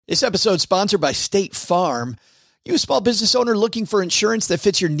This episode is sponsored by State Farm. You a small business owner looking for insurance that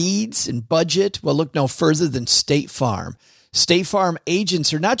fits your needs and budget? Well, look no further than State Farm. State Farm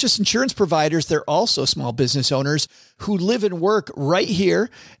agents are not just insurance providers, they're also small business owners who live and work right here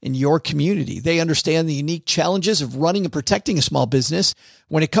in your community. They understand the unique challenges of running and protecting a small business.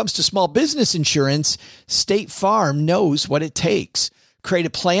 When it comes to small business insurance, State Farm knows what it takes. Create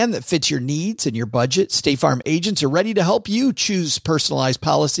a plan that fits your needs and your budget. State Farm agents are ready to help you choose personalized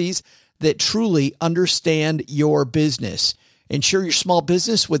policies that truly understand your business. Insure your small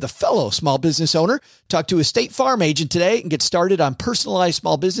business with a fellow small business owner. Talk to a State Farm agent today and get started on personalized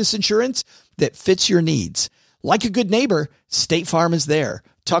small business insurance that fits your needs. Like a good neighbor, State Farm is there.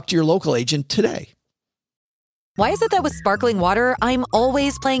 Talk to your local agent today. Why is it that with sparkling water, I'm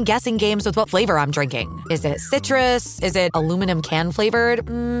always playing guessing games with what flavor I'm drinking? Is it citrus? Is it aluminum can flavored?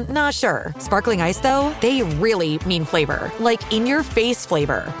 Not sure. Sparkling ice, though, they really mean flavor. Like in-your-face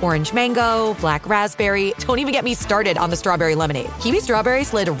flavor. Orange mango, black raspberry. Don't even get me started on the strawberry lemonade. Kiwi strawberry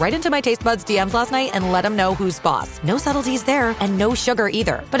slid right into my taste buds DMs last night and let them know who's boss. No subtleties there and no sugar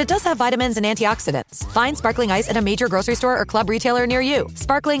either. But it does have vitamins and antioxidants. Find sparkling ice at a major grocery store or club retailer near you.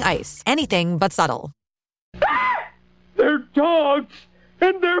 Sparkling ice. Anything but subtle. They're dogs,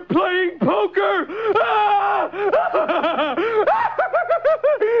 and they're playing poker!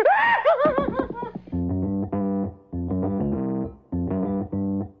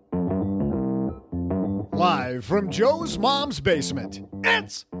 Live from Joe's mom's basement,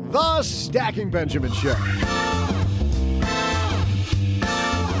 it's the Stacking Benjamin Show.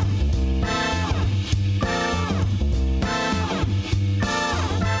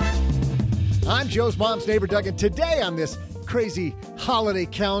 I'm Joe's mom's neighbor, Doug, and today on this crazy holiday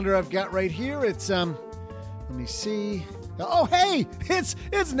calendar I've got right here, it's, let me see. Oh, hey,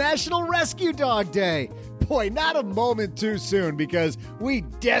 it's National Rescue Dog Day. Boy, not a moment too soon because we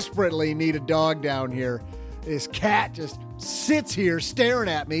desperately need a dog down here. This cat just sits here staring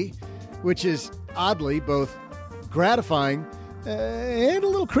at me, which is oddly both gratifying and a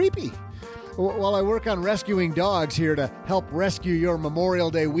little creepy. While I work on rescuing dogs here to help rescue your Memorial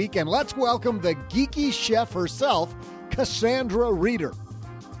Day weekend, let's welcome the geeky chef herself, Cassandra Reeder.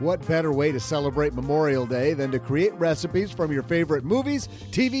 What better way to celebrate Memorial Day than to create recipes from your favorite movies,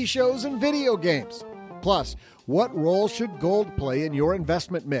 TV shows, and video games? Plus, what role should gold play in your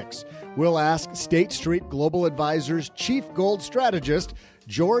investment mix? We'll ask State Street Global Advisors Chief Gold Strategist,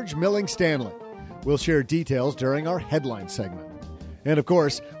 George Milling-Stanley. We'll share details during our headline segment. And, of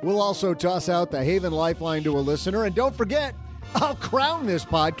course, we'll also toss out the Haven Lifeline to a listener. And don't forget, I'll crown this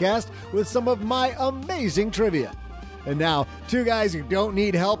podcast with some of my amazing trivia. And now, two guys who don't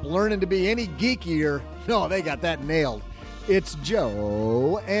need help learning to be any geekier. No, they got that nailed. It's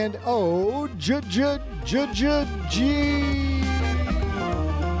Joe and O-G.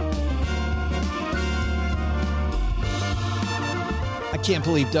 I can't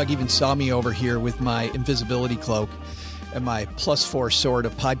believe Doug even saw me over here with my invisibility cloak and my +4 sword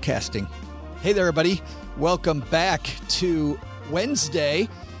of podcasting. Hey there, everybody. Welcome back to Wednesday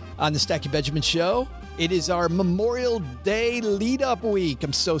on the Stacking Benjamin Show. It is our Memorial Day lead-up week.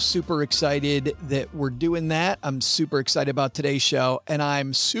 I'm so super excited that we're doing that. I'm super excited about today's show, and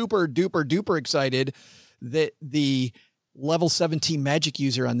I'm super duper duper excited that the level 17 magic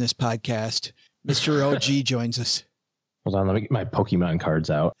user on this podcast, Mr. OG, joins us. Hold on, let me get my Pokemon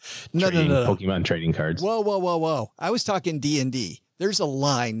cards out. No. Pokemon trading cards. Whoa. I was talking D&D. There's a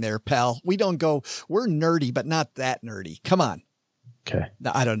line there, pal. We're nerdy, but not that nerdy. Come on. Okay.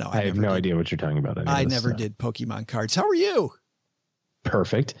 No, I don't know. I have no idea what you're talking about. I never did Pokemon cards. How are you?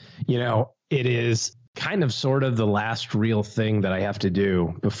 Perfect. You know, it is kind of sort of the last real thing that I have to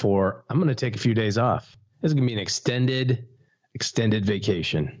do before I'm going to take a few days off. This is going to be an extended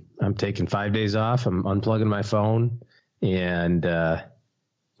vacation. I'm taking 5 days off. I'm unplugging my phone. And, I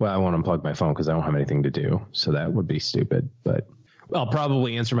won't unplug my phone because I don't have anything to do. So that would be stupid. But I'll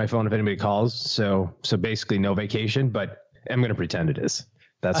probably answer my phone if anybody calls. So basically no vacation, but I'm going to pretend it is.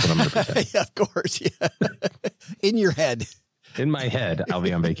 That's what I'm going to pretend. Yeah, of course. Yeah. In your head. In my head, I'll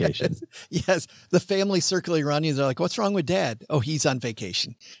be on vacation. Yes. The family circling around you. They're like, what's wrong with dad? Oh, he's on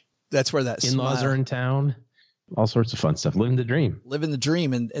vacation. That's where that in-laws are in town. All sorts of fun stuff. Living the dream. Living the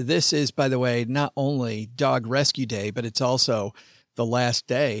dream. And this is, by the way, not only Dog Rescue Day, but it's also the last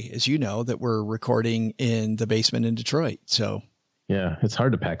day, as you know, that we're recording in the basement in Detroit. So yeah, it's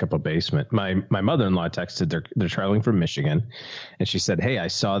hard to pack up a basement. My mother-in-law texted, they're traveling from Michigan, and she said, hey, I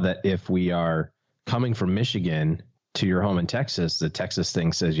saw that if we are coming from Michigan to your home in Texas, the Texas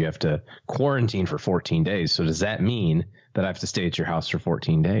thing says you have to quarantine for 14 days. So does that mean that I have to stay at your house for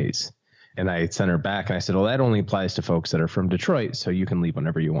 14 days? And I sent her back and I said, well, that only applies to folks that are from Detroit. So you can leave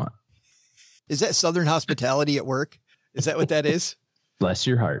whenever you want. Is that Southern hospitality at work? Is that what that is? Bless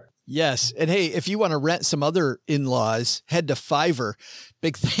your heart. Yes. And hey, if you want to rent some other in-laws, head to Fiverr.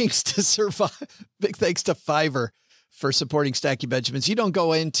 Big thanks to Fiverr for supporting Stacky Benjamins. You don't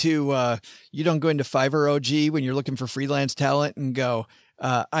go into Fiverr, OG, when you're looking for freelance talent and go,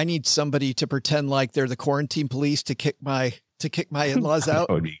 I need somebody to pretend like they're the quarantine police to kick my in-laws out.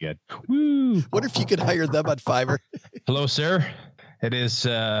 That would be good. Woo. What if you could hire them on Fiverr? Hello, sir. It is,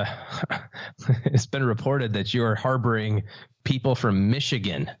 it's been reported that you are harboring people from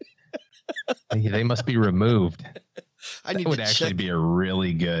Michigan. They must be removed. That would actually be a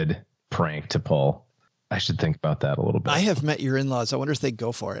really good prank to pull. I should think about that a little bit. I have met your in-laws. I wonder if they'd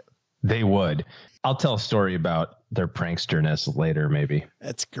go for it. They would. I'll tell a story about their pranksterness later, maybe.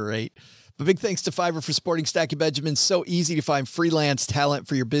 That's great. But big thanks to Fiverr for supporting Stacky Benjamins. So easy to find freelance talent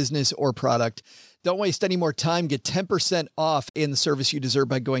for your business or product. Don't waste any more time. Get 10% off in the service you deserve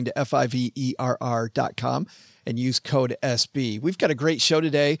by going to fiverr.com and use code SB. We've got a great show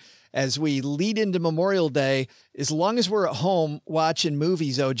today as we lead into Memorial Day. As long as we're at home watching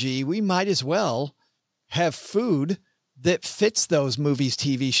movies, OG, we might as well have food that fits those movies,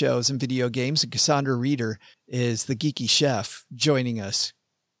 TV shows, and video games. And Cassandra Reeder is the Geeky chef joining us.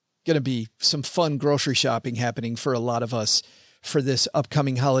 Going to be some fun grocery shopping happening for a lot of us for this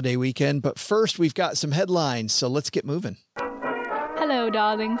upcoming holiday weekend. But first, we've got some headlines, so let's get moving. Hello,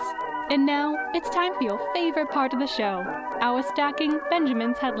 darlings. And now it's time for your favorite part of the show, our Stacking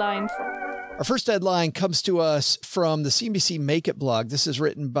Benjamin's headlines. Our first headline comes to us from the CNBC Make It blog. This is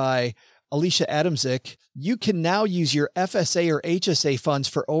written by Alicia Adamczyk. You can now use your FSA or HSA funds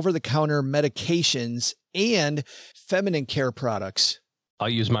for over-the-counter medications and feminine care products. I'll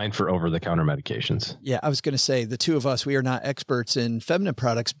use mine for over-the-counter medications. Yeah, I was going to say the two of us, we are not experts in feminine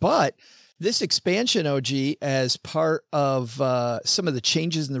products, but this expansion, OG, as part of some of the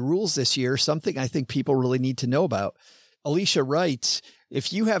changes in the rules this year, something I think people really need to know about. Alicia writes,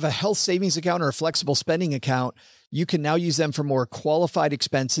 if you have a health savings account or a flexible spending account, you can now use them for more qualified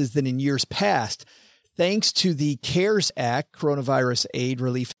expenses than in years past. Thanks to the CARES Act, Coronavirus Aid,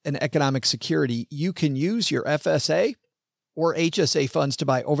 Relief, and Economic Security, you can use your FSA or HSA funds to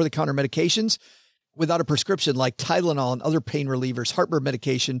buy over-the-counter medications without a prescription like Tylenol and other pain relievers, heartburn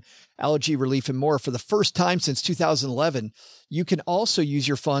medication, allergy relief, and more. For the first time since 2011, you can also use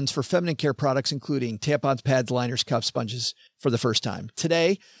your funds for feminine care products, including tampons, pads, liners, cuffs, sponges for the first time.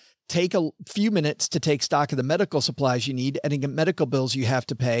 Today, take a few minutes to take stock of the medical supplies you need, any medical bills you have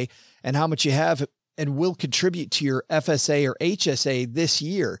to pay, and how much you have and will contribute to your FSA or HSA this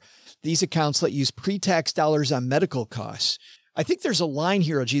year. These accounts let you use pre-tax dollars on medical costs. I think there's a line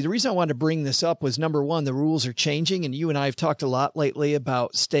here, OG. The reason I wanted to bring this up was, number one, the rules are changing, and you and I have talked a lot lately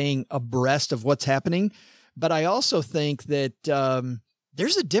about staying abreast of what's happening. But I also think that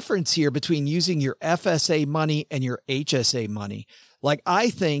there's a difference here between using your FSA money and your HSA money. Like, I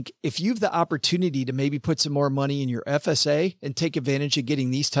think if you have the opportunity to maybe put some more money in your FSA and take advantage of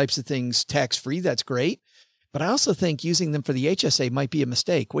getting these types of things tax-free, that's great. But I also think using them for the HSA might be a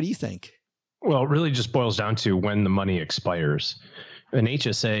mistake. What do you think? Well, it really just boils down to when the money expires. An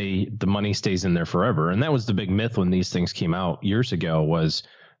HSA, the money stays in there forever. And that was the big myth when these things came out years ago, was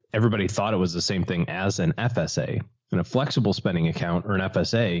everybody thought it was the same thing as an FSA. And a flexible spending account or an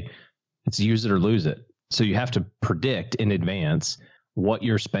FSA, it's use it or lose it. So you have to predict in advance what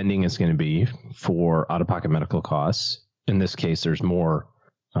your spending is going to be for out-of-pocket medical costs. In this case, there's more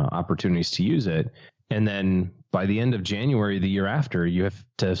opportunities to use it. And then by the end of January, the year after, you have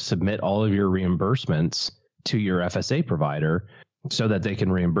to submit all of your reimbursements to your FSA provider so that they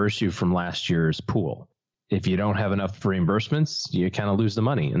can reimburse you from last year's pool. If you don't have enough reimbursements, you kind of lose the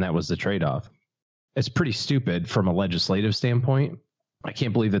money. And that was the trade-off. It's pretty stupid from a legislative standpoint. I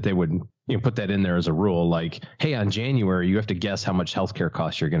can't believe that they would put that in there as a rule. Like, hey, on January, you have to guess how much healthcare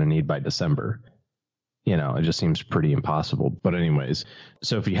costs you're going to need by December. It just seems pretty impossible. But anyways,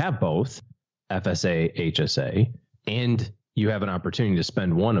 so if you have both, FSA, HSA, and you have an opportunity to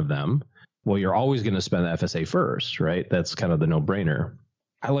spend one of them, well, you're always going to spend the FSA first, right? That's kind of the no-brainer.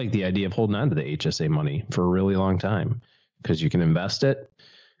 I like the idea of holding on to the HSA money for a really long time because you can invest it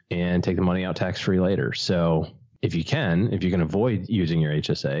and take the money out tax-free later. So if you can avoid using your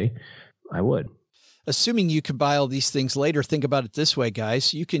HSA, I would. Assuming you can buy all these things later, think about it this way,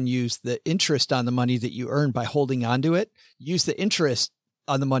 guys. You can use the interest on the money that you earn by holding on to it. Use the interest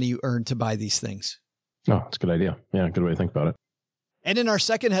on the money you earn to buy these things. Oh, that's a good idea. Yeah, good way to think about it. And in our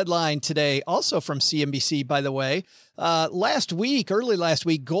second headline today, also from CNBC, by the way, early last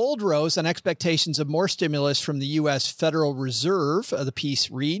week, gold rose on expectations of more stimulus from the U.S. Federal Reserve. The piece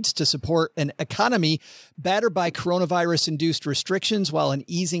reads, to support an economy battered by coronavirus-induced restrictions, while an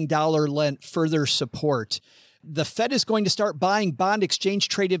easing dollar lent further support. The Fed is going to start buying bond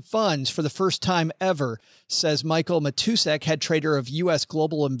exchange-traded funds for the first time ever, says Michael Matusek, head trader of U.S.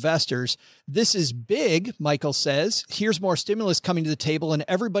 Global Investors. This is big, Michael says. Here's more stimulus coming to the table, and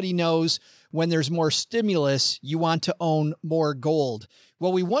everybody knows when there's more stimulus, you want to own more gold.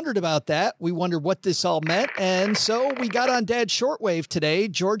 Well, we wondered about that. We wondered what this all meant, and so we got on Dad's Shortwave today,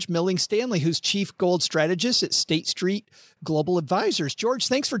 George Milling-Stanley, who's chief gold strategist at State Street Global Advisors. George,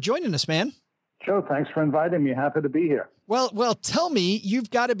 thanks for joining us, man. Joe, thanks for inviting me. Happy to be here. Well, tell me,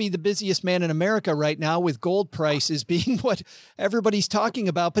 you've got to be the busiest man in America right now with gold prices being what everybody's talking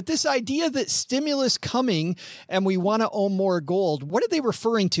about. But this idea that stimulus coming and we want to own more gold, what are they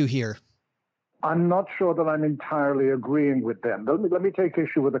referring to here? I'm not sure that I'm entirely agreeing with them. Let me take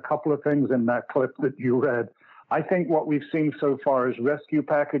issue with a couple of things in that clip that you read. I think what we've seen so far is rescue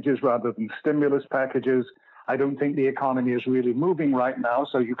packages rather than stimulus packages. I don't think the economy is really moving right now,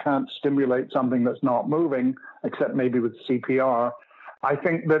 so you can't stimulate something that's not moving, except maybe with CPR. I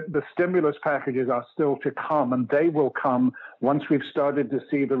think that the stimulus packages are still to come, and they will come once we've started to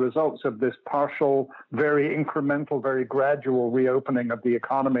see the results of this partial, very incremental, very gradual reopening of the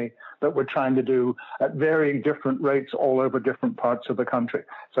economy that we're trying to do at varying different rates all over different parts of the country.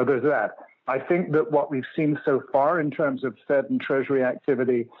 So there's that. I think that what we've seen so far in terms of Fed and Treasury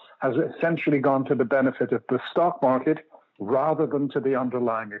activity has essentially gone to the benefit of the stock market rather than to the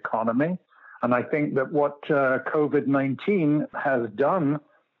underlying economy. And I think that what COVID-19 has done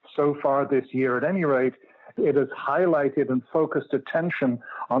so far this year, at any rate, it has highlighted and focused attention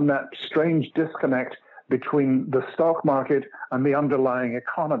on that strange disconnect between the stock market and the underlying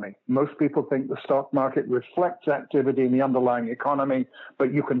economy. Most people think the stock market reflects activity in the underlying economy,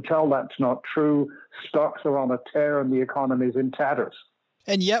 but you can tell that's not true. Stocks are on a tear and the economy is in tatters.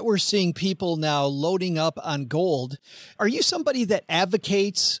 And yet we're seeing people now loading up on gold. Are you somebody that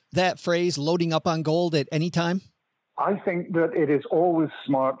advocates that phrase, loading up on gold, at any time? I think that it is always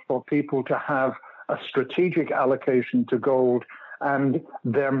smart for people to have a strategic allocation to gold. And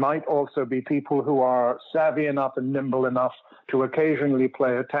there might also be people who are savvy enough and nimble enough to occasionally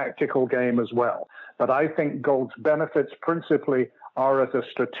play a tactical game as well. But I think gold's benefits principally are as a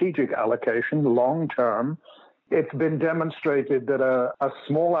strategic allocation, long term. It's been demonstrated that a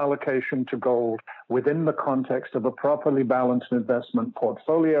small allocation to gold within the context of a properly balanced investment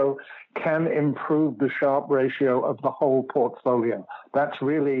portfolio can improve the Sharpe ratio of the whole portfolio. That's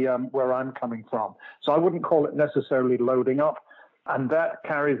really where I'm coming from. So I wouldn't call it necessarily loading up. And that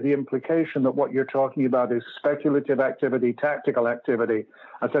carries the implication that what you're talking about is speculative activity, tactical activity.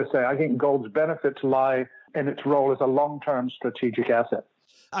 As I say, I think gold's benefits lie in its role as a long-term strategic asset.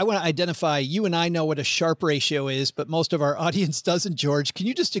 I want to identify, you and I know what a Sharpe ratio is, but most of our audience doesn't, George. Can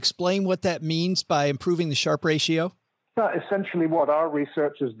you just explain what that means by improving the Sharpe ratio? Essentially, what our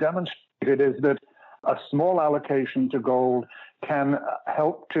research has demonstrated is that a small allocation to gold can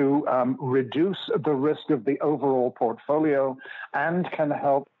help to reduce the risk of the overall portfolio and can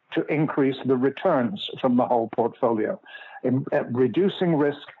help to increase the returns from the whole portfolio. In reducing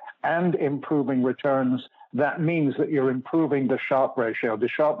risk and improving returns, that means that you're improving the Sharpe ratio. The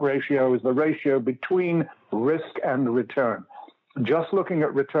Sharpe ratio is the ratio between risk and return. Just looking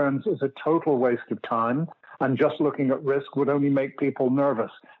at returns is a total waste of time, and just looking at risk would only make people nervous.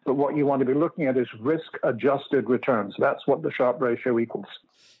 But what you want to be looking at is risk-adjusted returns. That's what the Sharpe ratio equals.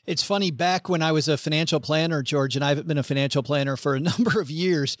 It's funny, back when I was a financial planner, George, and I haven't been a financial planner for a number of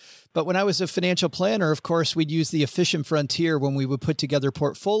years, but when I was a financial planner, of course, we'd use the efficient frontier when we would put together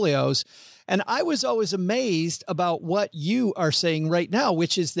portfolios. And I was always amazed about what you are saying right now,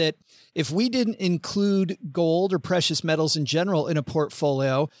 which is that if we didn't include gold or precious metals in general in a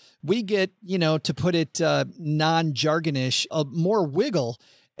portfolio, we get, to put it non-jargonish, more wiggle.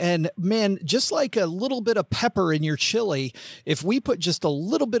 And man, just like a little bit of pepper in your chili, if we put just a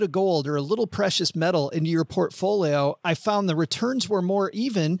little bit of gold or a little precious metal into your portfolio, I found the returns were more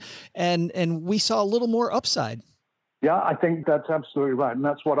even and we saw a little more upside. Yeah, I think that's absolutely right. And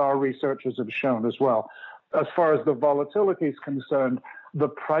that's what our researchers have shown as well. As far as the volatility is concerned, the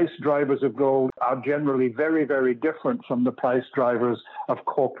price drivers of gold are generally very, very different from the price drivers of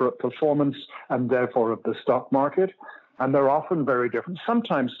corporate performance and therefore of the stock market. And they're often very different,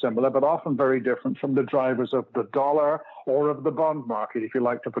 sometimes similar, but often very different from the drivers of the dollar or of the bond market, if you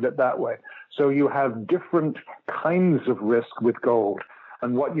like to put it that way. So you have different kinds of risk with gold.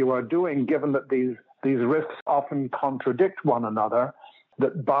 And what you are doing, given that these these risks often contradict one another,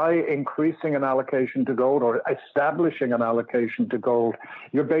 that by increasing an allocation to gold or establishing an allocation to gold,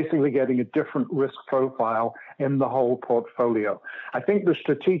 you're basically getting a different risk profile in the whole portfolio. I think the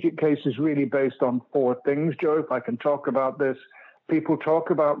strategic case is really based on four things, Joe, if I can talk about this. People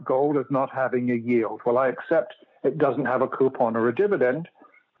talk about gold as not having a yield. Well, I accept it doesn't have a coupon or a dividend,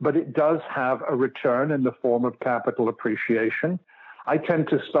 but it does have a return in the form of capital appreciation. I tend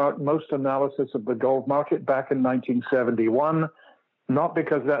to start most analysis of the gold market back in 1971, not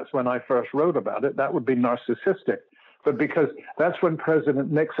because that's when I first wrote about it, that would be narcissistic, but because that's when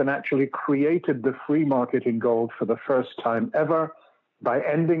President Nixon actually created the free market in gold for the first time ever by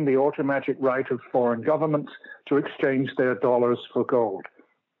ending the automatic right of foreign governments to exchange their dollars for gold.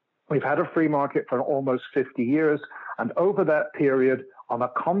 We've had a free market for almost 50 years, and over that period, on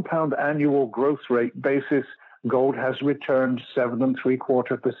a compound annual growth rate basis, gold has returned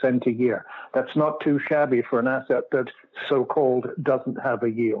 7.75% a year. That's not too shabby for an asset that so-called doesn't have a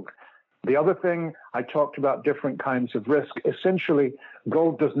yield. The other thing, I talked about different kinds of risk. Essentially,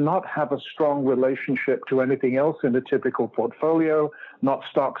 gold does not have a strong relationship to anything else in a typical portfolio, not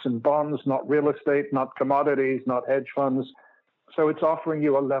stocks and bonds, not real estate, not commodities, not hedge funds. So it's offering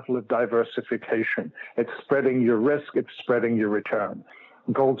you a level of diversification. It's spreading your risk, it's spreading your return.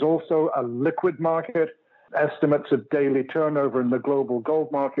 Gold's also a liquid market. Estimates of daily turnover in the global gold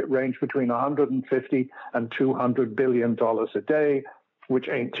market range between $150 and $200 billion a day, which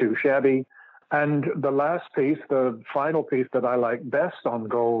ain't too shabby. And the last piece, the final piece that I like best on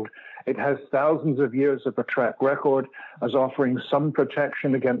gold, it has thousands of years of a track record as offering some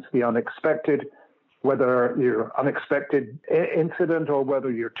protection against the unexpected, whether your unexpected incident or whether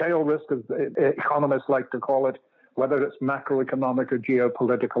your tail risk, as economists like to call it, whether it's macroeconomic or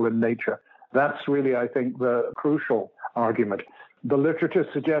geopolitical in nature. That's really, I think, the crucial argument. The literature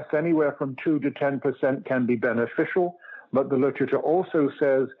suggests anywhere from 2 to 10% can be beneficial, but the literature also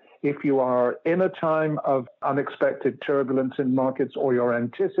says if you are in a time of unexpected turbulence in markets or you're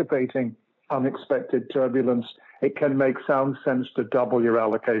anticipating unexpected turbulence, it can make sound sense to double your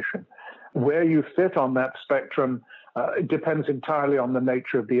allocation. Where you fit on that spectrum it depends entirely on the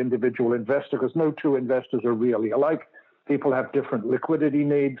nature of the individual investor, because no two investors are really alike. People have different liquidity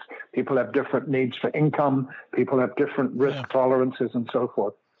needs. People have different needs for income. People have different risk tolerances and so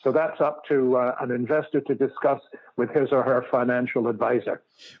forth. So that's up to an investor to discuss with his or her financial advisor.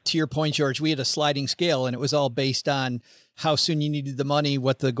 To your point, George, we had a sliding scale, and it was all based on how soon you needed the money,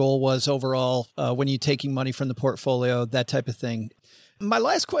 what the goal was overall, when you're taking money from the portfolio, that type of thing. My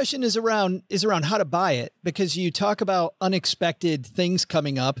last question is around how to buy it, because you talk about unexpected things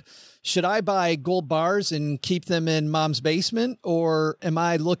coming up. Should I buy gold bars and keep them in mom's basement, or am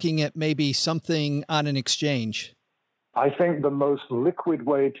I looking at maybe something on an exchange? I think the most liquid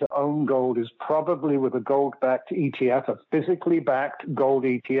way to own gold is probably with a gold-backed ETF, a physically backed gold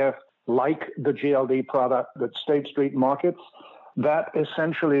ETF, like the GLD product that State Street markets. That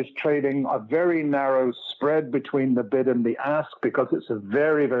essentially is trading a very narrow spread between the bid and the ask because it's a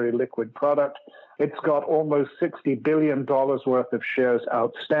very, very liquid product. It's got almost $60 billion worth of shares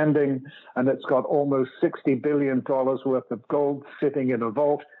outstanding, and it's got almost $60 billion worth of gold sitting in a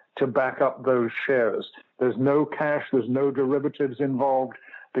vault to back up those shares. There's no cash, there's no derivatives involved,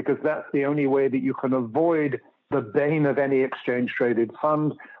 because that's the only way that you can avoid the bane of any exchange-traded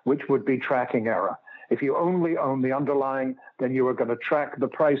fund, which would be tracking error. If you only own the underlying, then you are going to track the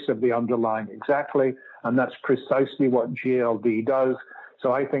price of the underlying exactly, and that's precisely what GLD does.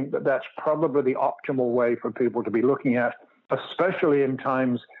 So I think that that's probably the optimal way for people to be looking at, especially in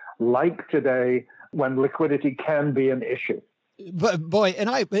times like today when liquidity can be an issue. But boy, and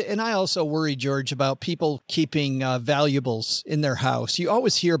I also worry, George, about people keeping valuables in their house. You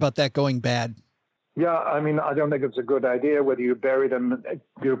always hear about that going bad. Yeah, I mean, I don't think it's a good idea whether you bury them,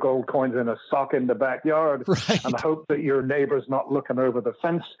 your gold coins in a sock in the backyard, right, and hope that your neighbor's not looking over the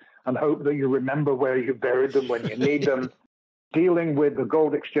fence, and hope that you remember where you buried them when you need them. Dealing with the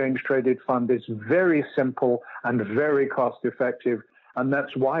gold exchange traded fund is very simple and very cost effective. And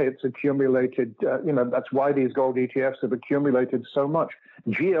that's why it's accumulated, that's why these gold ETFs have accumulated so much.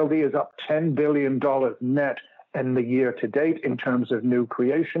 GLD is up $10 billion net in the year to date in terms of new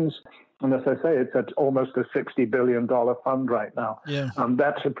creations. And as I say, it's at almost a $60 billion fund right now. Yeah.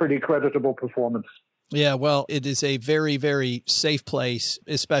 That's a pretty creditable performance. Yeah, well, it is a very, very safe place,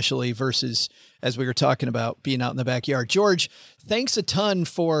 especially versus, as we were talking about, being out in the backyard. George, thanks a ton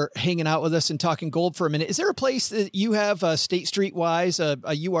for hanging out with us and talking gold for a minute. Is there a place that you have, State Street-wise, a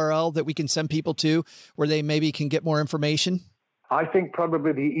URL that we can send people to where they maybe can get more information? I think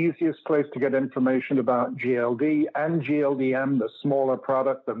probably the easiest place to get information about GLD and GLDM, the smaller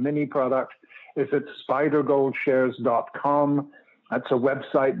product, the mini product, is at spidergoldshares.com. That's a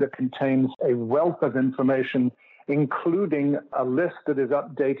website that contains a wealth of information, including a list that is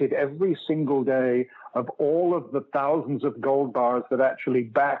updated every single day of all of the thousands of gold bars that actually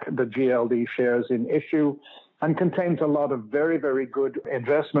back the GLD shares in issue, and contains a lot of very, very good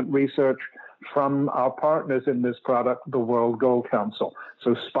investment research from our partners in this product, the World Gold Council.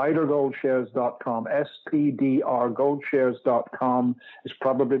 So spidergoldshares.com, SPDR goldshares.com is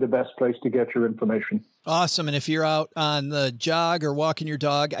probably the best place to get your information. Awesome. And if you're out on the jog or walking your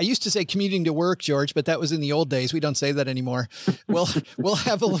dog, I used to say commuting to work, George, but that was in the old days. We don't say that anymore. We'll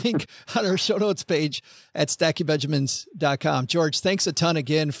have a link on our show notes page at stackingbenjamins.com. George, thanks a ton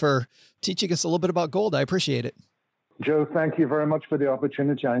again for teaching us a little bit about gold. I appreciate it. Joe, thank you very much for the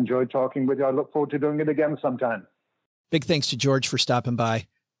opportunity. I enjoyed talking with you. I look forward to doing it again sometime. Big thanks to George for stopping by.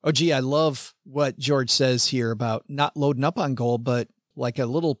 Oh, gee, I love what George says here about not loading up on gold, but like a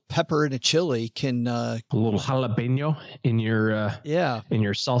little pepper in a chili can a little jalapeno in your in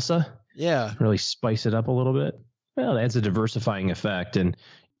your salsa. Yeah. Really spice it up a little bit. Well, that's a diversifying effect. And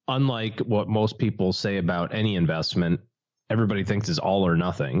unlike what most people say about any investment, everybody thinks is all or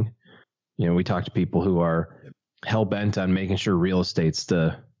nothing. You know, we talk to people who are hell bent on making sure real estate's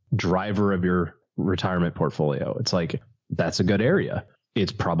the driver of your retirement portfolio. It's like, that's a good area.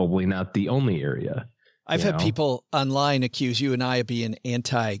 It's probably not the only area. I've had people online accuse you and I of being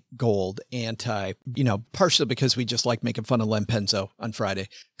anti-gold, partially because we just like making fun of Len Penzo on Friday.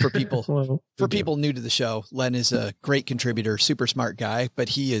 For people, people new to the show, Len is a great contributor, super smart guy, but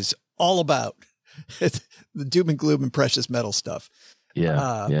he is all about the doom and gloom and precious metal stuff.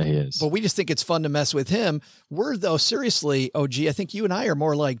 Yeah, he is. But we just think it's fun to mess with him. We're, though, seriously, OG, I think you and I are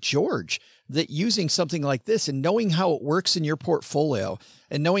more like George, that using something like this and knowing how it works in your portfolio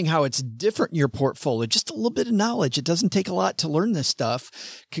and knowing how it's different in your portfolio, just a little bit of knowledge. It doesn't take a lot to learn this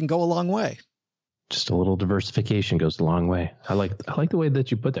stuff, can go a long way. Just a little diversification goes a long way. I like the way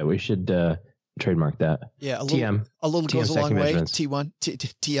that you put that. We should trademark that. Yeah, a little TM goes a long way. measurements. T1,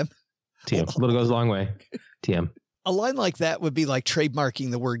 TM. TM. A little goes a long way. TM. A line like that would be like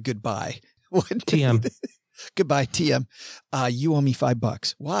trademarking the word goodbye. TM. Goodbye, TM. You owe me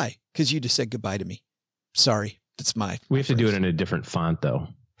 $5. Why? Because you just said goodbye to me. Sorry. That's we have to do it in a different font, though.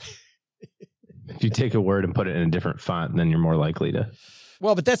 If you take a word and put it in a different font, then you're more likely to.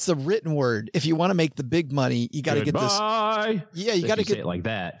 Well, but that's the written word. If you want to make the big money, you got to get this. Yeah, you got to get it like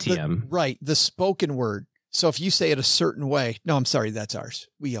that. TM. Right. The spoken word. So if you say it a certain way, no, I'm sorry. That's ours.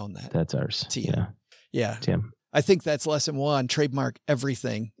 We own that. That's ours. TM. Yeah. TM. I think that's lesson one. Trademark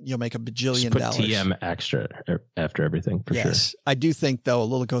everything. You'll make $1 bajillion. Put TM extra after everything for sure. I do think, though, a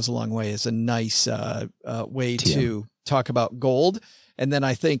little goes a long way is a nice way to talk about gold. And then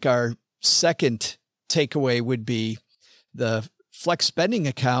I think our second takeaway would be the flex spending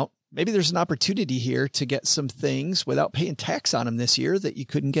account. Maybe there's an opportunity here to get some things without paying tax on them this year that you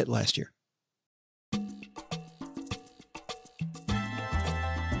couldn't get last year.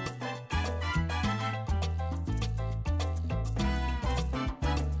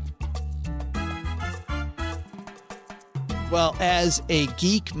 Well, as a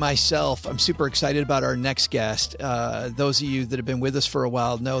geek myself, I'm super excited about our next guest. Those of you that have been with us for a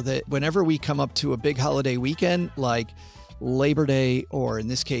while know that whenever we come up to a big holiday weekend like Labor Day, or in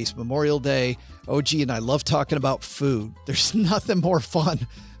this case, Memorial Day, OG and I love talking about food. There's nothing more fun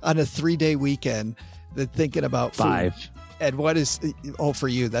on a 3-day weekend than thinking about food. 5. And what is, for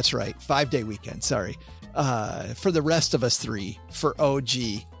you, that's right. 5-day weekend, sorry. For the rest of us 3, for OG,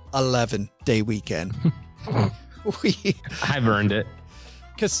 11-day weekend. I've earned it.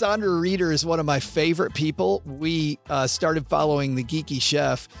 Cassandra Reeder is one of my favorite people. We started following the Geeky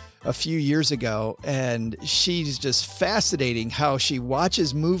Chef a few years ago, and she's just fascinating how she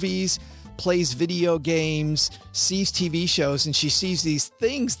watches movies, plays video games, sees TV shows, and she sees these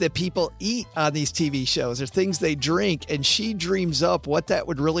things that people eat on these TV shows or things they drink, and she dreams up what that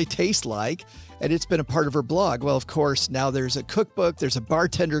would really taste like, and it's been a part of her blog. Well, of course, now there's a cookbook, there's a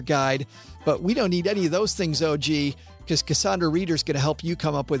bartender guide, but we don't need any of those things, OG, because Cassandra Reeder is going to help you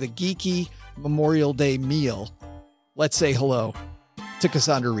come up with a geeky Memorial Day meal. Let's say hello to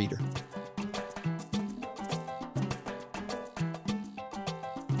Cassandra Reeder.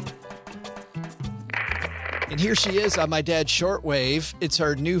 And here she is on my dad's shortwave. It's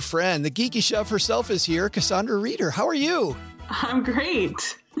our new friend. The Geeky Chef herself is here, Cassandra Reeder. How are you? I'm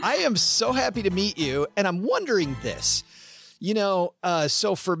great. I am so happy to meet you. And I'm wondering this.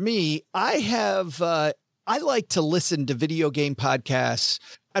 So for me, I have I like to listen to video game podcasts.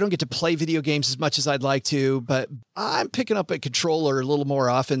 I don't get to play video games as much as I'd like to, but I'm picking up a controller a little more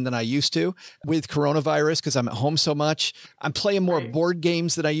often than I used to with coronavirus because I'm at home so much. I'm playing more board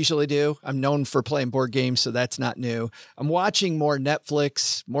games than I usually do. I'm known for playing board games, so that's not new. I'm watching more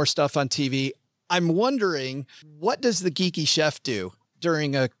Netflix, more stuff on TV. I'm wondering, what does the Geeky Chef do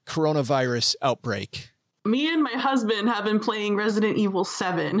during a coronavirus outbreak? Me and my husband have been playing Resident Evil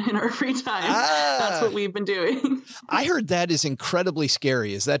 7 in our free time. That's what we've been doing. I heard that is incredibly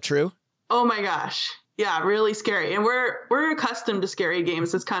scary. Is that true? Oh my gosh. Yeah, really scary. And we're accustomed to scary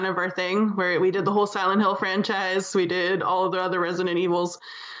games. It's kind of our thing, where we did the whole Silent Hill franchise. We did all of the other Resident Evils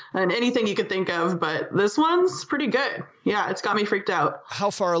and anything you could think of. But this one's pretty good. Yeah, it's got me freaked out.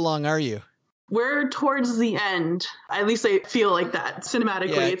 How far along are you? We're towards the end. At least I feel like that.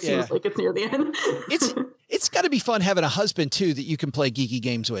 Cinematically, it seems like it's near the end. It's got to be fun having a husband, too, that you can play geeky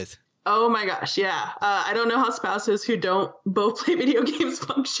games with. Oh, my gosh. Yeah. I don't know how spouses who don't both play video games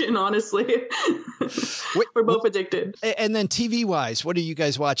function, honestly. We're both addicted. And then TV-wise, what are you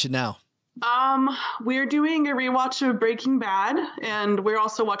guys watching now? We're doing a rewatch of Breaking Bad, and we're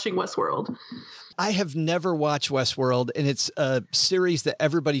also watching Westworld. I have never watched Westworld, and it's a series that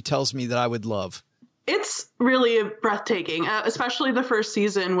everybody tells me that I would love. It's really breathtaking, especially the first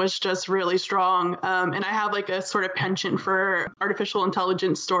season was just really strong. And I have like a sort of penchant for artificial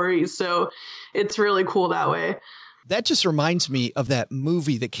intelligence stories, so it's really cool that way. That just reminds me of that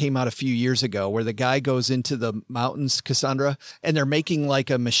movie that came out a few years ago where the guy goes into the mountains, Cassandra, and they're making like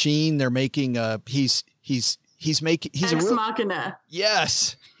a machine. They're making he's Ex Machina.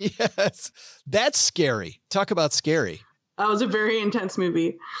 Yes. That's scary. Talk about scary. That was a very intense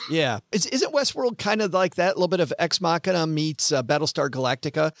movie. Yeah. Isn't Westworld kind of like that? A little bit of Ex Machina meets Battlestar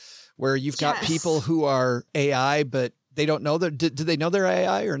Galactica, where you've got people who are AI, but they don't know do they know they're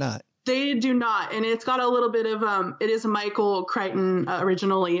AI or not? They do not. And it's got a little bit of, it is Michael Crichton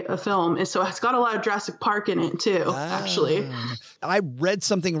originally a film. And so it's got a lot of Jurassic Park in it too, actually. I read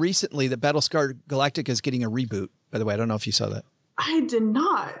something recently that Battlestar Galactica is getting a reboot. By the way, I don't know if you saw that. I did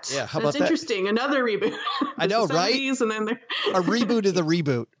not. Yeah, how about that? That's interesting. Another reboot. I know, right? And then a reboot of the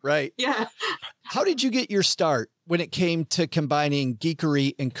reboot, right? Yeah. How did you get your start when it came to combining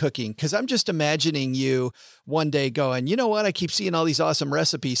geekery and cooking? Because I'm just imagining you one day going, you know what? I keep seeing all these awesome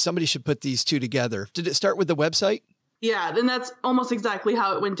recipes. Somebody should put these two together. Did it start with the website? Yeah, then that's almost exactly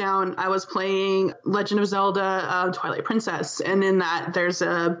how it went down. I was playing Legend of Zelda, Twilight Princess, and in that there's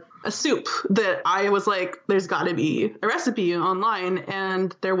a soup that I was like, there's got to be a recipe online,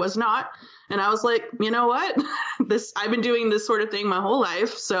 and there was not. And I was like, you know what? I've been doing this sort of thing my whole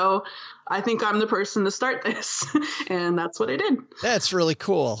life, so I think I'm the person to start this. And that's what I did. That's really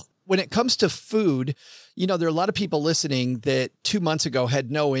cool. When it comes to food, you know, there are a lot of people listening that 2 months ago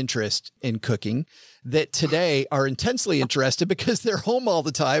had no interest in cooking, that today are intensely interested because they're home all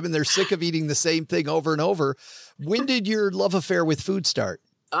the time and they're sick of eating the same thing over and over. When did your love affair with food start?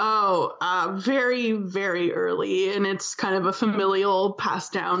 Oh, very, very early. And it's kind of a familial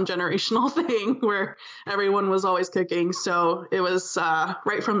passed down generational thing where everyone was always cooking. So it was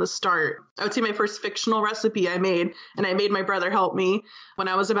right from the start. I would say my first fictional recipe I made, and I made my brother help me when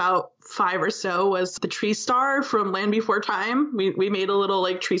I was about 5 or so, was the tree star from Land Before Time. We made a little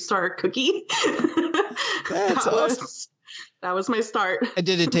like tree star cookie. That's awesome. That was my start. And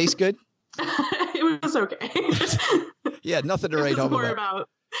did it taste good? It was okay. Yeah, nothing to write home about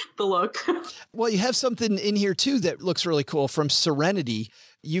the look. Well, you have something in here too that looks really cool from Serenity.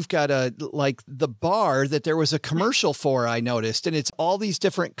 You've got the bar that there was a commercial for, I noticed, and it's all these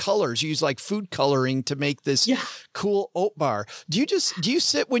different colors. You use like food coloring to make this cool oat bar. Do you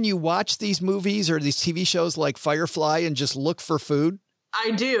sit when you watch these movies or these TV shows like Firefly and just look for food?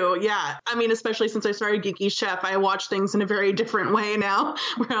 I do, yeah. I mean, especially since I started Geeky Chef, I watch things in a very different way now,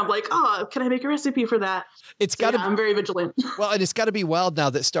 where I'm like, oh, can I make a recipe for that? It's got to be, I'm very vigilant. Well, and it's got to be wild now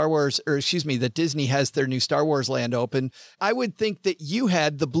that that Disney has their new Star Wars land open. I would think that you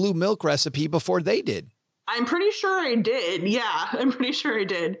had the blue milk recipe before they did. I'm pretty sure I did. Yeah, I'm pretty sure I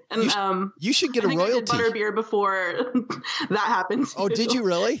did. And you should get a royalty. I did butterbeer before that happened. Oh, did you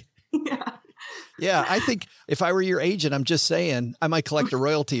really? Yeah. Yeah, I think if I were your agent, I'm just saying I might collect a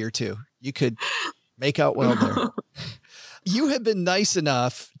royalty or two. You could make out well there. You have been nice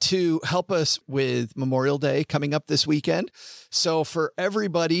enough to help us with Memorial Day coming up this weekend. So for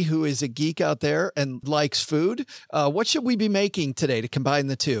everybody who is a geek out there and likes food, what should we be making today to combine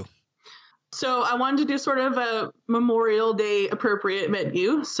the two? So I wanted to do sort of a Memorial Day appropriate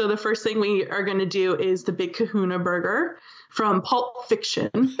menu. So the first thing we are going to do is the Big Kahuna Burger from Pulp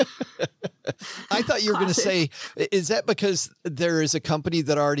Fiction. I thought you were going to say, is that because there is a company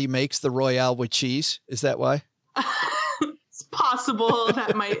that already makes the Royale with cheese? Is that why? It's possible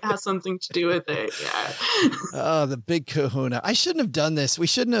that might have something to do with it. Yeah. Oh, the Big Kahuna. I shouldn't have done this. We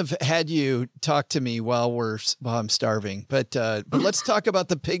shouldn't have had you talk to me while I'm starving. But let's talk about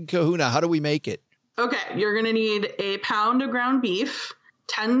the Big Kahuna. How do we make it? Okay, you're going to need a pound of ground beef,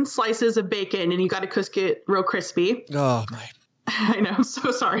 10 slices of bacon, and you got to cook it real crispy. Oh, my. I know, I'm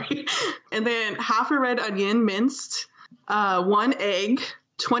so sorry. And then half a red onion minced, 1 egg,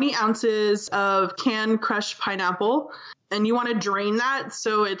 20 ounces of canned crushed pineapple. And you want to drain that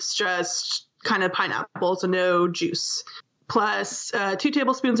so it's just kind of pineapple, so no juice. Plus 2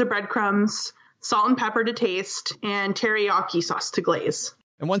 tablespoons of breadcrumbs, salt and pepper to taste, and teriyaki sauce to glaze.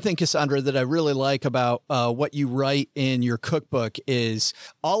 And one thing, Cassandra, that I really like about what you write in your cookbook is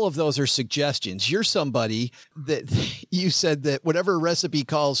all of those are suggestions. You're somebody that you said that whatever recipe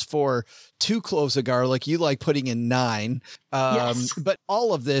calls for 2 cloves of garlic, you like putting in 9. Yes. But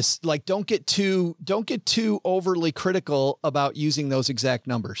all of this, like, don't get too overly critical about using those exact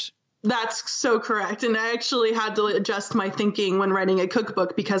numbers. That's so correct. And I actually had to adjust my thinking when writing a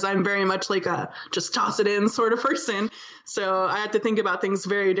cookbook because I'm very much like a just toss it in sort of person. So I had to think about things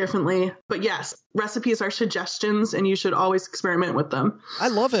very differently. But yes, recipes are suggestions and you should always experiment with them. I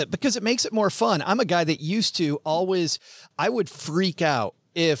love it because it makes it more fun. I'm a guy that used to I would freak out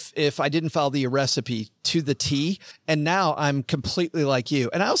if I didn't follow the recipe to the T. And now I'm completely like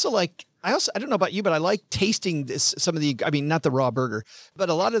you. And I don't know about you, but I like tasting not the raw burger, but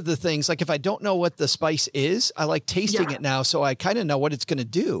a lot of the things, like if I don't know what the spice is, I like tasting it now. So I kind of know what it's going to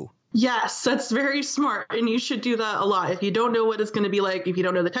do. Yes, that's very smart. And you should do that a lot. If you don't know what it's going to be like, if you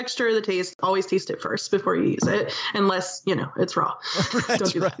don't know the texture or the taste, always taste it first before you use it, unless, it's raw.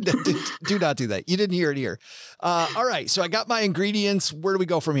 Don't do that. Do not do that. You didn't hear it here. All right. So I got my ingredients. Where do we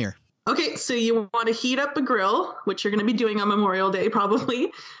go from here? Okay. So you want to heat up a grill, which you're going to be doing on Memorial Day,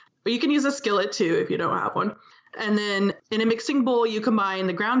 probably. Or you can use a skillet too if you don't have one. And then in a mixing bowl, you combine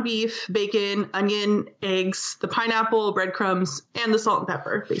the ground beef, bacon, onion, eggs, the pineapple, breadcrumbs, and the salt and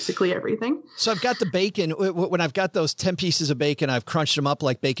pepper, basically everything. So I've got the bacon. When I've got those 10 pieces of bacon, I've crunched them up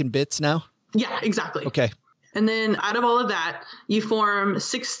like bacon bits now? Yeah, exactly. Okay. And then out of all of that, you form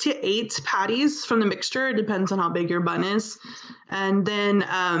 6 to 8 patties from the mixture. It depends on how big your bun is. And then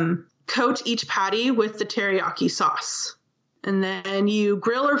coat each patty with the teriyaki sauce. And then you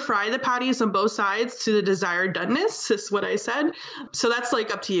grill or fry the patties on both sides to the desired doneness, is what I said. So that's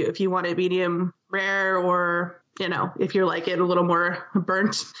like up to you if you want it medium rare or, if you like it a little more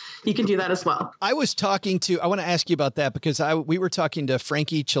burnt, you can do that as well. I want to ask you about that because we were talking to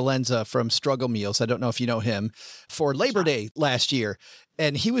Frankie Chalenza from Struggle Meals. I don't know if you know him, for Labor Day last year.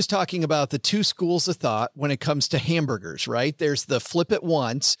 And he was talking about the 2 schools of thought when it comes to hamburgers, right? There's the flip it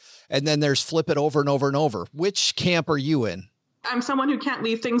once, and then there's flip it over and over and over. Which camp are you in? I'm someone who can't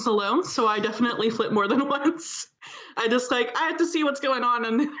leave things alone, so I definitely flip more than once. I have to see what's going on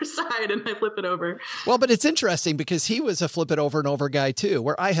the other side, and I flip it over. Well, but it's interesting because he was a flip it over and over guy too,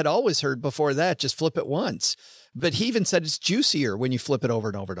 where I had always heard before that, just flip it once. But he even said it's juicier when you flip it over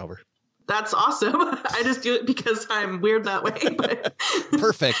and over and over. That's awesome. I just do it because I'm weird that way. But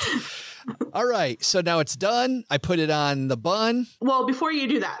Perfect. All right. So now it's done. I put it on the bun. Well, before you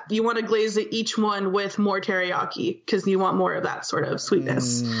do that, you want to glaze each one with more teriyaki because you want more of that sort of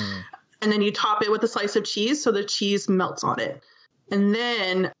sweetness. And then you top it with a slice of cheese so the cheese melts on it. And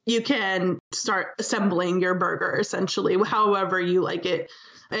then you can start assembling your burger, essentially, however you like it.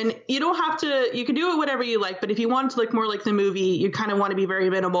 And you don't have to, you can do it whatever you like, but if you want it to look more like the movie, you kind of want to be very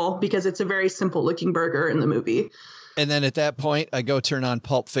minimal because it's a very simple looking burger in the movie. And then at that point, I go turn on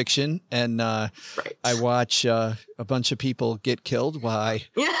Pulp Fiction and I watch a bunch of people get killed. Why?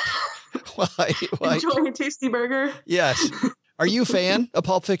 Yeah. Why? Enjoying a tasty burger. Yes. Are you a fan of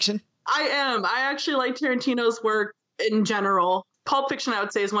Pulp Fiction? I am. I actually like Tarantino's work in general. Pulp Fiction, I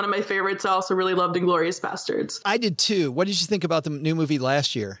would say, is one of my favorites. I also really loved Inglourious Bastards. I did too. What did you think about the new movie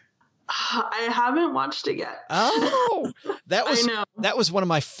last year? I haven't watched it yet. Oh, that was one of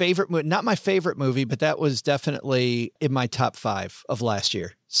my favorite, not my favorite movie, but that was definitely in my top 5 of last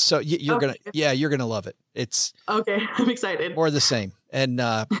year. So you're going to love it. It's okay. I'm excited. More the same. And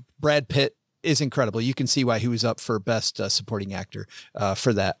Brad Pitt is incredible. You can see why he was up for best supporting actor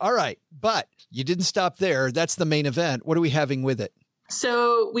for that. All right. But you didn't stop there. That's the main event. What are we having with it?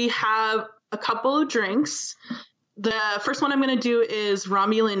 So we have a couple of drinks. The first one I'm going to do is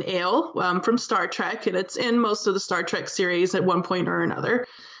Romulan Ale from Star Trek, and it's in most of the Star Trek series at one point or another.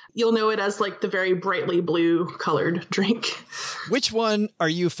 you'll know it as like the very brightly blue colored drink. Which one are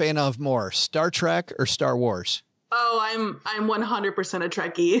you a fan of more, Star Trek or Star Wars? Oh, I'm 100% a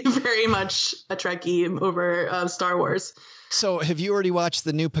Trekkie, very much a Trekkie over Star Wars. So have you already watched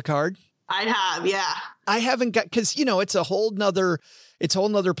the new Picard? I have, yeah. I haven't got, because, it's a whole nother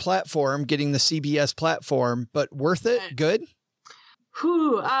platform, getting the CBS platform, but worth it? Good?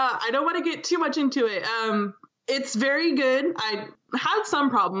 I don't want to get too much into it. It's very good. I had some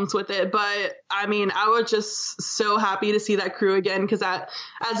problems with it, but I mean, I was just so happy to see that crew again, because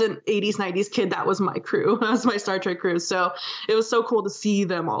as an 80s, 90s kid, that was my crew. That was my Star Trek crew. So it was so cool to see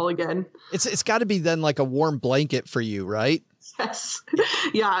them all again. It's got to be then like a warm blanket for you, right? Yes.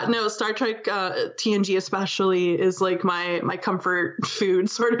 Yeah, no, Star Trek TNG especially is like my comfort food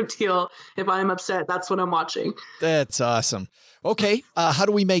sort of deal. If I'm upset, that's what I'm watching. That's awesome. Okay, how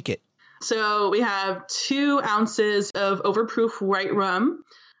do we make it? So we have 2 ounces of overproof white rum,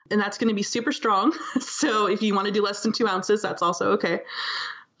 and that's going to be super strong. So if you want to do less than 2 ounces, that's also okay.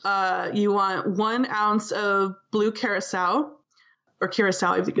 You want 1 ounce of blue curacao, or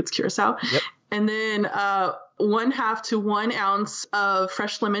curacao, I think it's curacao. Yep. And then 1/2 to 1 ounce of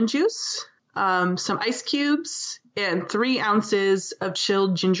fresh lemon juice, some ice cubes, and 3 ounces of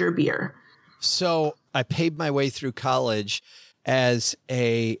chilled ginger beer. So I paid my way through college as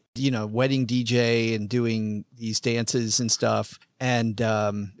a, wedding DJ and doing these dances and stuff. And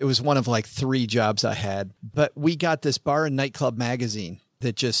it was one of like 3 jobs I had. But we got this bar and nightclub magazine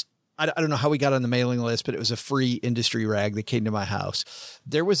that just, I don't know how we got on the mailing list, but it was a free industry rag that came to my house.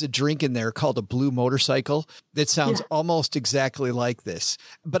 There was a drink in there called a blue motorcycle that sounds almost exactly like this.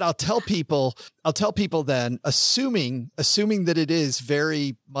 But I'll tell people then, assuming that it is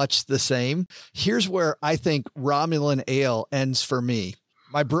very much the same, here's where I think Romulan ale ends for me.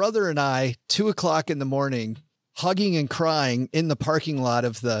 My brother and I, 2:00 in the morning, hugging and crying in the parking lot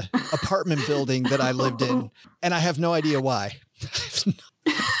of the apartment building that I lived in. And I have no idea why.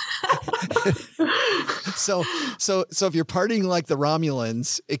 So if you're partying like the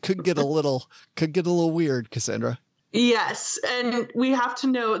Romulans, it could get a little weird, Cassandra. Yes. And we have to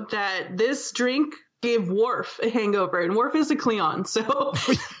note that this drink gave Worf a hangover, and Worf is a Klingon. So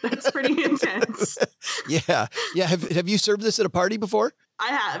that's pretty intense. Yeah. Have you served this at a party before? I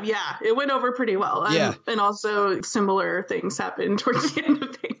have. Yeah. It went over pretty well. And also similar things happened towards the end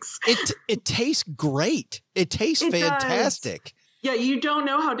of things. It tastes great. It tastes fantastic. Does. Yeah, you don't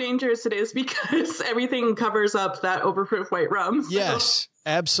know how dangerous it is because everything covers up that overproof white rum. So. Yes,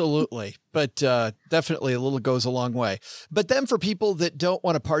 absolutely. But definitely a little goes a long way. But then for people that don't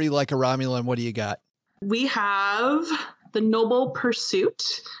want to party like a Romulan, what do you got? We have the Noble Pursuit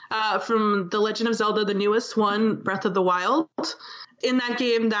from The Legend of Zelda, the newest one, Breath of the Wild. In that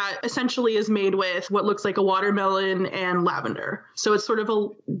game that essentially is made with what looks like a watermelon and lavender. So it's sort of a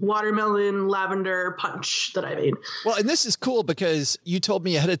watermelon lavender punch that I made. Well, and this is cool because you told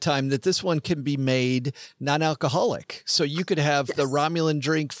me ahead of time that this one can be made non-alcoholic. So you could have the Romulan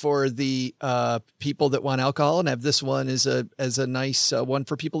drink for the people that want alcohol and have this one as a nice one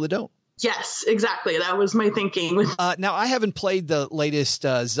for people that don't. Yes, exactly. That was my thinking. Now, I haven't played the latest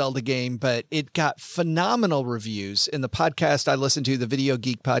Zelda game, but it got phenomenal reviews. In the podcast I listened to, the Video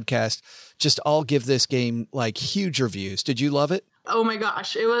Geek podcast, just all give this game like huge reviews. Did you love it? Oh my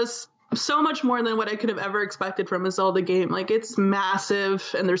gosh. It was so much more than what I could have ever expected from a Zelda game. Like, it's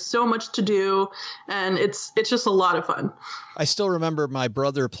massive and there's so much to do, and it's just a lot of fun. I still remember my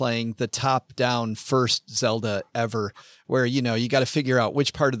brother playing the top-down first Zelda ever, where, you got to figure out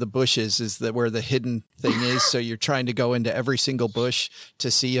which part of the bushes is where the hidden thing is. So you're trying to go into every single bush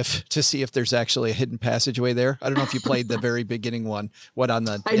to see if there's actually a hidden passageway there. I don't know if you played the very beginning one. What, on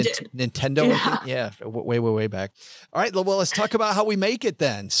the Nintendo? Yeah. Way back. All right. Well, let's talk about how we make it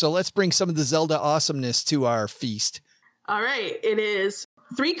then. So let's bring some of the Zelda awesomeness to our feast. All right. It is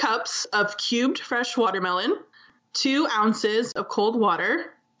 3 cups of cubed fresh watermelon, 2 ounces of cold water,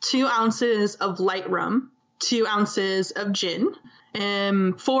 2 ounces of light rum, 2 ounces of gin,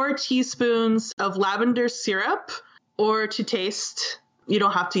 and 4 teaspoons of lavender syrup, or to taste. You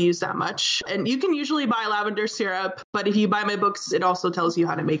don't have to use that much. And you can usually buy lavender syrup, but if you buy my books, it also tells you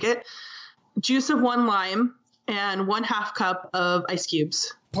how to make it. Juice of 1 lime, and 1/2 cup of ice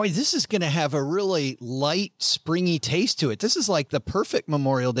cubes. Boy, this is going to have a really light, springy taste to it. This is like the perfect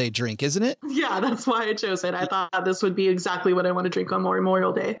Memorial Day drink, isn't it? Yeah, that's why I chose it. I thought this would be exactly what I want to drink on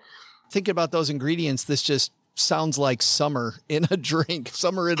Memorial Day. Thinking about those ingredients, this just sounds like summer in a drink,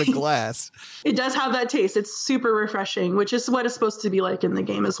 summer in a glass. It does have that taste. It's super refreshing, which is what it's supposed to be like in the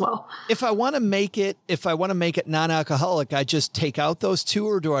game as well. If I want to make it non-alcoholic, I just take out those 2,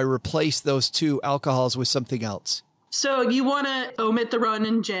 or do I replace those 2 alcohols with something else? So you want to omit the rum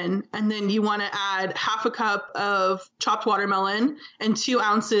and gin, and then you want to add half a cup of chopped watermelon and 2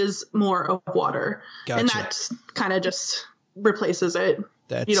 ounces more of water. Gotcha. And that kind of just replaces it.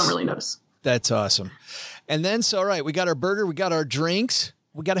 You don't really notice. That's awesome. And then, so, all right, we got our burger, we got our drinks,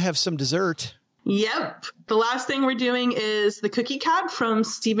 we got to have some dessert. Yep. The last thing we're doing is the Cookie Cat from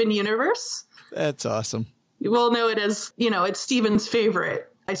Steven Universe. That's awesome. You will know it as, it's Steven's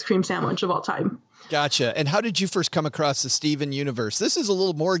favorite ice cream sandwich of all time. Gotcha. And how did you first come across the Steven Universe? This is a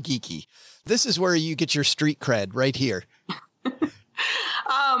little more geeky. This is where you get your street cred right here.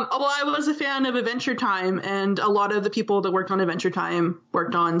 Well, I was a fan of Adventure Time, and a lot of the people that worked on Adventure Time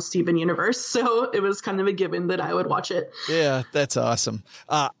worked on Steven Universe, so it was kind of a given that I would watch it. Yeah, that's awesome.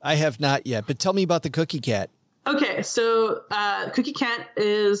 I have not yet, but tell me about the Cookie Cat. Okay, so Cookie Cat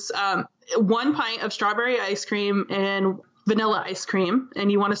is 1 pint of strawberry ice cream and vanilla ice cream,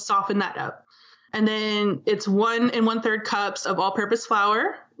 and you want to soften that up. And then it's 1 1/3 cups of all-purpose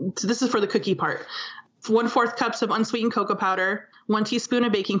flour. So this is for the cookie part. 1/4 cups of unsweetened cocoa powder, 1 teaspoon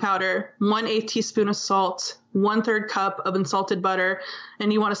of baking powder, 1/8 teaspoon of salt, 1/3 cup of unsalted butter,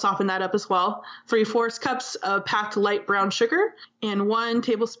 and you want to soften that up as well. 3/4 cups of packed light brown sugar, and 1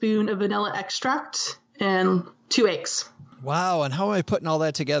 tablespoon of vanilla extract, and 2 eggs. Wow. And how am I putting all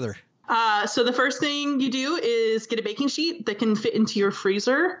that together? So the first thing you do is get a baking sheet that can fit into your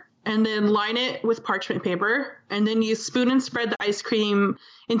freezer, and then line it with parchment paper. And then you spoon and spread the ice cream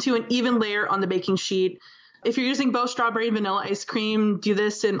into an even layer on the baking sheet. If you're using both strawberry and vanilla ice cream, do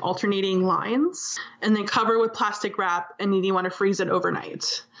this in alternating lines, and then cover with plastic wrap, and then you want to freeze it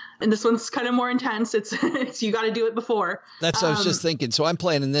overnight. And this one's kind of more intense. It's you got to do it before. That's what I was just thinking. So I'm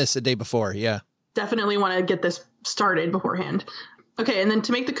planning this a day before. Yeah. Definitely want to get this started beforehand. Okay, and then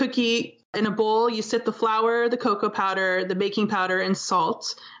to make the cookie, in a bowl, you set the flour, the cocoa powder, the baking powder, and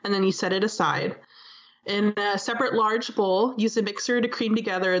salt, and then you set it aside. In a separate large bowl, use a mixer to cream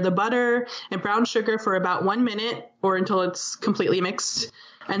together the butter and brown sugar for about 1 minute or until it's completely mixed.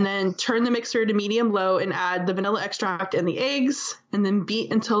 And then turn the mixer to medium-low and add the vanilla extract and the eggs, and then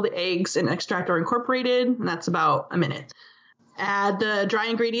beat until the eggs and extract are incorporated, and that's about a minute. Add the dry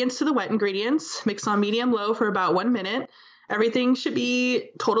ingredients to the wet ingredients. Mix on medium-low for about 1 minute. Everything should be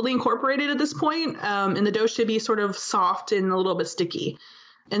totally incorporated at this point, and the dough should be sort of soft and a little bit sticky.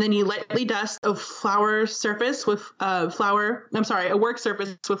 And then you lightly dust a work surface with flour,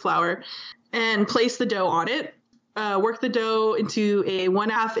 and place the dough on it. Work the dough into a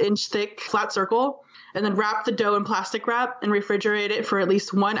 1/2 inch thick flat circle, and then wrap the dough in plastic wrap and refrigerate it for at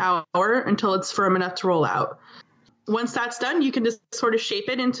least 1 hour until it's firm enough to roll out. Once that's done, you can just sort of shape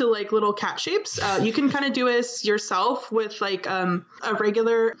it into like little cat shapes. You can kind of do this yourself with like a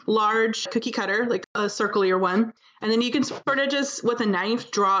regular large cookie cutter, like a circular one. And then you can sort of just with a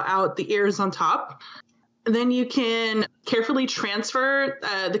knife draw out the ears on top. And then you can carefully transfer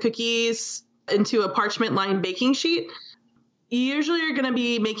the cookies into a parchment lined baking sheet. You usually are going to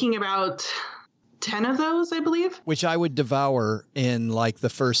be making about 10 of those, I believe. Which I would devour in like the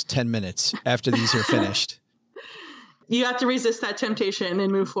first 10 minutes after these are finished. You have to resist that temptation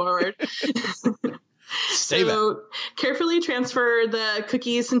and move forward. So carefully transfer the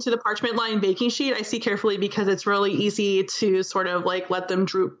cookies into the parchment lined baking sheet. I see carefully because it's really easy to sort of like let them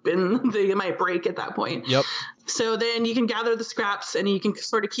droop and they might break at that point. Yep. So then you can gather the scraps and you can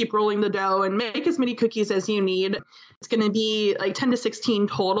sort of keep rolling the dough and make as many cookies as you need. It's going to be like 10 to 16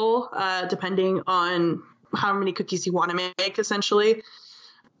 total, depending on how many cookies you want to make, essentially.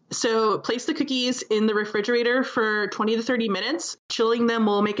 So place the cookies in the refrigerator for 20 to 30 minutes. Chilling them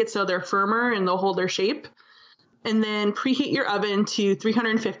will make it so they're firmer and they'll hold their shape. And then preheat your oven to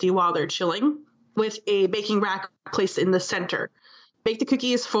 350 while they're chilling with a baking rack placed in the center. Bake the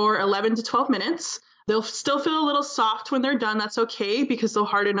cookies for 11 to 12 minutes. They'll still feel a little soft when they're done. That's okay because they'll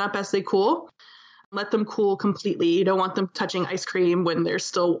harden up as they cool. Let them cool completely. You don't want them touching ice cream when they're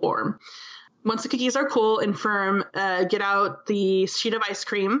still warm. Once the cookies are cool and firm, get out the sheet of ice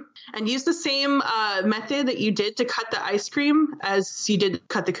cream and use the same method that you did to cut the ice cream as you did to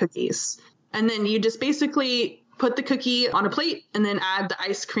cut the cookies. And then you just basically put the cookie on a plate and then add the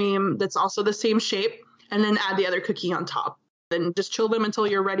ice cream that's also the same shape and then add the other cookie on top. Then just chill them until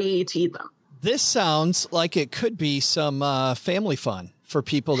you're ready to eat them. This sounds like it could be some family fun for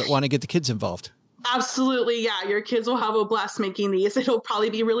people that want to get the kids involved. Absolutely. Yeah. Your kids will have a blast making these. It'll probably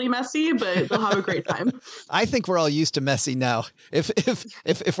be really messy, but they'll have a great time. I think we're all used to messy now.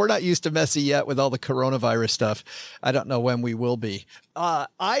 If we're not used to messy yet with all the coronavirus stuff, I don't know when we will be. I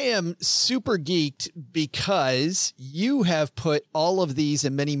am super geeked because you have put all of these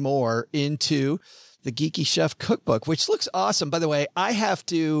and many more into the Geeky Chef Cookbook, which looks awesome. By the way, I have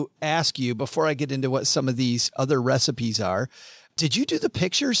to ask you before I get into what some of these other recipes are. Did you do the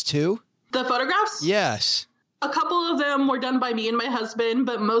pictures too? The photographs? Yes. A couple of them were done by me and my husband,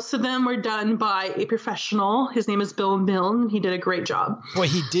 but most of them were done by a professional. His name is Bill Milne. He did a great job. Boy,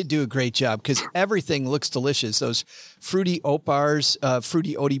 he did do a great job because everything looks delicious. Those fruity oat bars,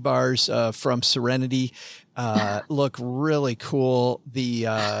 fruity oaty bars from Serenity look really cool.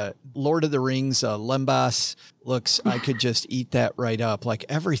 The Lord of the Rings lembas looks, I could just eat that right up. Like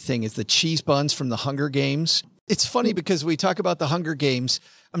everything is the cheese buns from the Hunger Games. It's funny because we talk about the Hunger Games.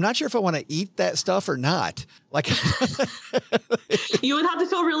 I'm not sure if I want to eat that stuff or not. Like, you would have to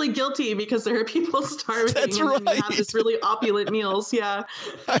feel really guilty because there are people starving. That's and right. then you have this really opulent meals. Yeah,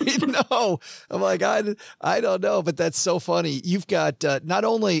 I know. I'm like, I don't know, but that's so funny. You've got not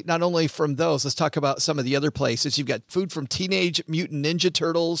only from those. Let's talk about some of the other places. You've got food from Teenage Mutant Ninja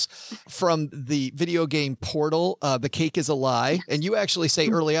Turtles, from the video game Portal. The cake is a lie, and you actually say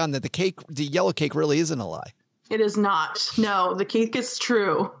early on that the yellow cake, really isn't a lie. It is not. No, the cake is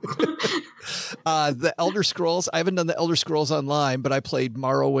true. The Elder Scrolls. I haven't done the Elder Scrolls Online, but I played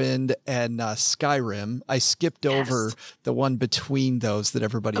Morrowind and Skyrim. I skipped over the one between those that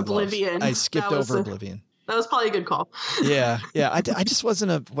everybody Oblivion. loves. I skipped over Oblivion. That was probably a good call. Yeah. I just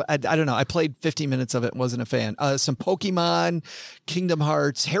wasn't I don't know. I played 50 minutes of it and wasn't a fan. Some Pokemon, Kingdom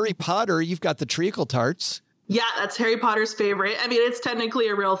Hearts, Harry Potter. You've got the treacle tarts. Yeah, that's Harry Potter's favorite. I mean, it's technically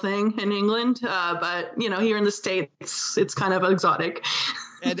a real thing in England, but, here in the States, it's kind of exotic.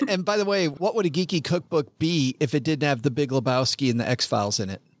 And by the way, what would a geeky cookbook be if it didn't have the Big Lebowski and the X-Files in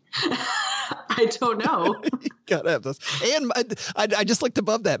it? I don't know. You gotta have those. And I just looked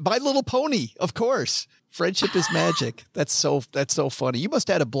above that. My Little Pony, of course. Friendship is magic. That's so funny. You must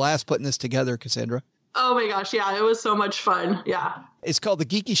have had a blast putting this together, Cassandra. Oh my gosh, yeah, it was so much fun. Yeah. It's called the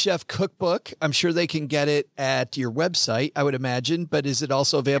Geeky Chef Cookbook. I'm sure they can get it at your website, I would imagine, but is it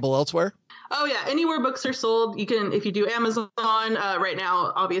also available elsewhere? Oh yeah, anywhere books are sold. You can, if you do Amazon right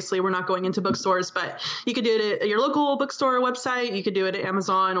now, obviously we're not going into bookstores, but you could do it at your local bookstore website. You could do it at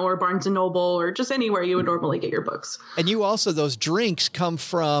Amazon or Barnes & Noble or just anywhere you would normally get your books. And you also, those drinks come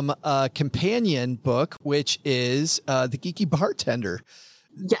from a companion book, which is The Geeky Bartender.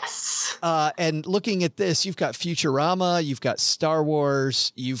 Yes. And looking at this, you've got Futurama, you've got Star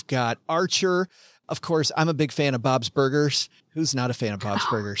Wars, you've got Archer. Of course, I'm a big fan of Bob's Burgers. Who's not a fan of Bob's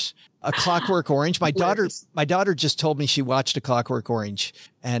Burgers? A Clockwork Orange. My daughter just told me she watched A Clockwork Orange,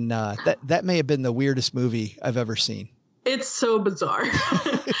 and that may have been the weirdest movie I've ever seen. It's so bizarre.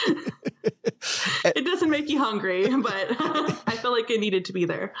 It doesn't make you hungry, but I feel like it needed to be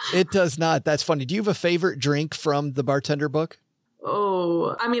there. It does not. That's funny. Do you have a favorite drink from the bartender book?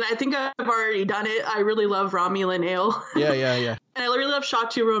 Oh, I mean, I think I've already done it. I really love Romulan Ale. Yeah. And I really love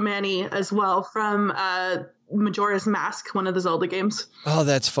Shatu Romani as well from Majora's Mask, one of the Zelda games. Oh,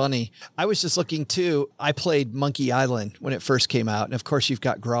 that's funny. I was just looking too. I played Monkey Island when it first came out. And of course, you've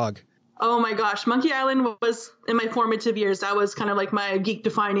got Grog. Oh my gosh. Monkey Island was in my formative years. That was kind of like my geek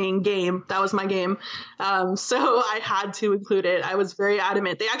defining game. That was my game. So I had to include it. I was very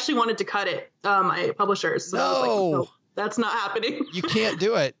adamant. They actually wanted to cut it, my publishers. So I was like, no, that's not happening. You can't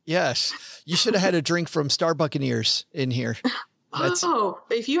do it. Yes. You should have had a drink from Star Buccaneers in here.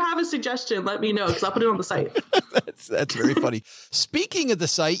 If you have a suggestion, let me know because I'll put it on the site. That's very funny. Speaking of the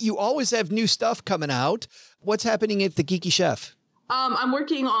site, you always have new stuff coming out. What's happening at the Geeky Chef? I'm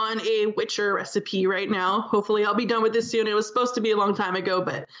working on a Witcher recipe right now. Hopefully I'll be done with this soon. It was supposed to be a long time ago,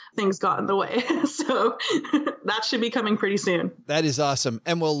 but things got in the way. So that should be coming pretty soon. That is awesome.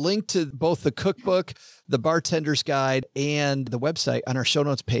 And we'll link to both the cookbook, the bartender's guide, and the website on our show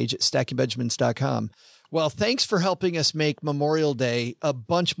notes page at stackingbenjamins.com. Well, thanks for helping us make Memorial Day a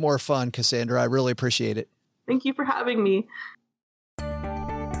bunch more fun, Cassandra. I really appreciate it. Thank you for having me.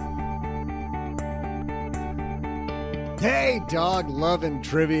 Hey, dog-loving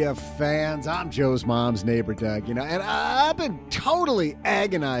trivia fans. I'm Joe's mom's neighbor, Doug, and I've been totally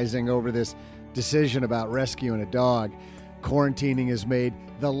agonizing over this decision about rescuing a dog. Quarantining has made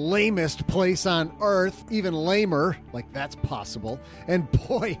the lamest place on earth even lamer, like that's possible. And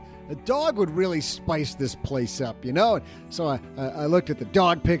boy, a dog would really spice this place up, So I looked at the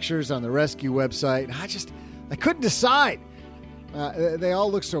dog pictures on the rescue website, and I couldn't decide. They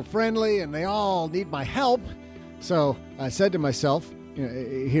all look so friendly, and they all need my help. So I said to myself,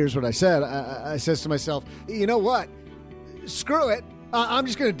 here's what I said. I says to myself, you know what? Screw it. I'm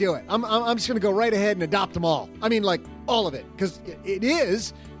just going to do it. I'm just going to go right ahead and adopt them all. I mean, like all of it, because it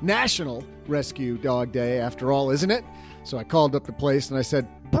is National Rescue Dog Day after all, isn't it? So I called up the place and I said,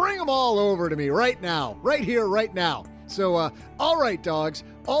 bring them all over to me right now, right here, right now. So, all right, dogs,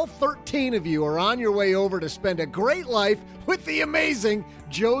 all 13 of you are on your way over to spend a great life with the amazing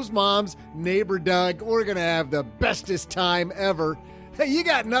Joe's Mom's Neighbor Doug. We're going to have the bestest time ever. Hey, you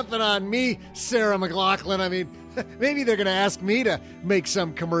got nothing on me, Sarah McLachlan. I mean, maybe they're going to ask me to make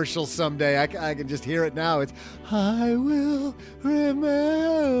some commercial someday. I can just hear it now. It's, I will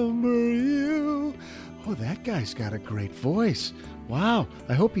remember you. Oh, that guy's got a great voice. Wow,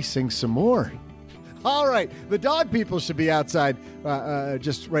 I hope he sings some more. All right, the dog people should be outside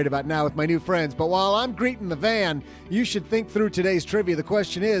just right about now with my new friends. But while I'm greeting the van, you should think through today's trivia. The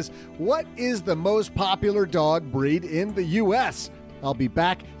question is, what is the most popular dog breed in the U.S.? I'll be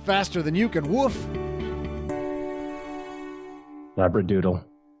back faster than you can woof. Labradoodle.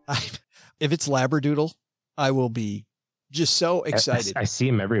 If it's Labradoodle, I will be just so excited. I see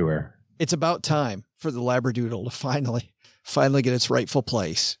him everywhere. It's about time for the Labradoodle to finally get its rightful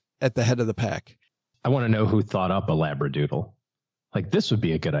place at the head of the pack. I want to know who thought up a Labradoodle. Like, this would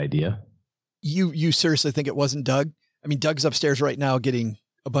be a good idea. You seriously think it wasn't Doug? I mean, Doug's upstairs right now getting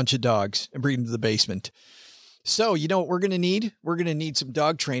a bunch of dogs and bringing them to the basement. So, you know what we're going to need? We're going to need some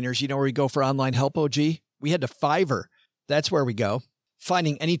dog trainers. You know where we go for online help, OG? We head to Fiverr. That's where we go.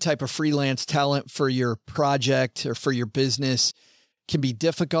 Finding any type of freelance talent for your project or for your business can be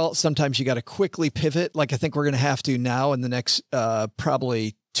difficult. Sometimes you got to quickly pivot, like I think we're going to have to now in the next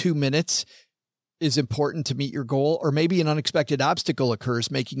probably 2 minutes is important to meet your goal, or maybe an unexpected obstacle occurs,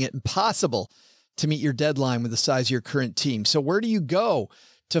 making it impossible to meet your deadline with the size of your current team. So where do you go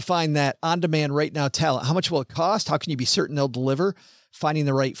to find that on-demand right now talent? How much will it cost? How can you be certain they'll deliver? Finding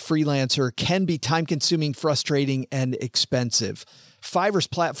the right freelancer can be time-consuming, frustrating, and expensive. Fiverr's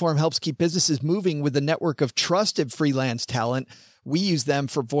platform helps keep businesses moving with a network of trusted freelance talent. We use them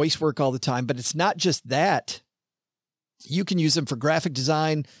for voice work all the time, but it's not just that. You can use them for graphic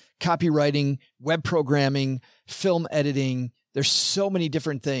design, copywriting, web programming, film editing. There's so many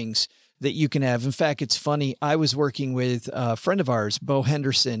different things that you can have. In fact, it's funny. I was working with a friend of ours, Bo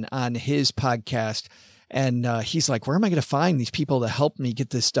Henderson, on his podcast, and he's like, where am I going to find these people to help me get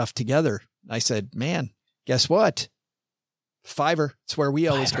this stuff together? I said, man, guess what? Fiverr. It's where we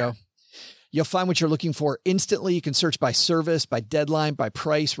always go. You'll find what you're looking for instantly. You can search by service, by deadline, by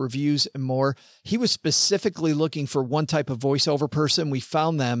price, reviews, and more. He was specifically looking for one type of voiceover person. We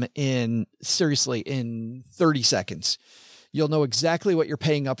found them in 30 seconds. You'll know exactly what you're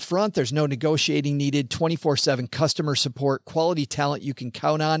paying up front. There's no negotiating needed. 24/7 customer support, quality talent you can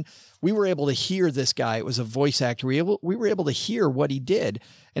count on. We were able to hear this guy. It was a voice actor. We were able to hear what he did.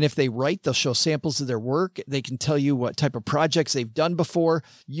 And if they write, they'll show samples of their work. They can tell you what type of projects they've done before.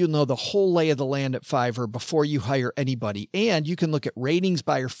 You'll know the whole lay of the land at Fiverr before you hire anybody. And you can look at ratings,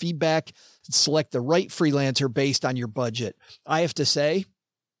 buyer feedback, and select the right freelancer based on your budget. I have to say,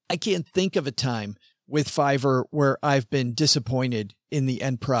 I can't think of a time with Fiverr where I've been disappointed in the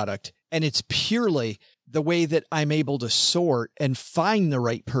end product. And it's purely the way that I'm able to sort and find the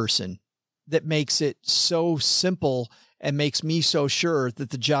right person that makes it so simple and makes me so sure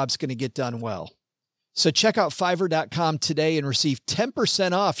that the job's going to get done well. So check out Fiverr.com today and receive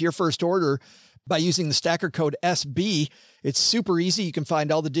 10% off your first order by using the stacker code SB. It's super easy. You can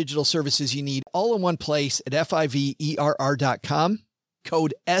find all the digital services you need all in one place at Fiverr.com,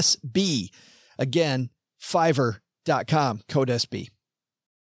 code SB. Again, Fiverr.com, code SB.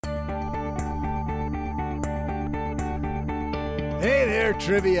 Hey there,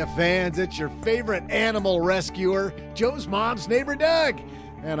 trivia fans. It's your favorite animal rescuer, Joe's Mom's Neighbor Doug.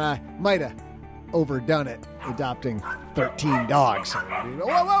 And I might have overdone it, adopting 13 dogs.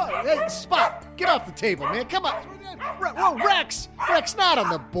 Whoa, hey, Spot, get off the table, man. Come on. Whoa, Rex, not on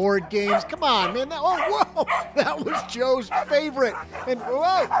the board games. Come on, man. Whoa, that was Joe's favorite. And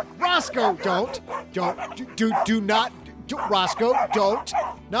whoa, Roscoe, do not, Roscoe, don't.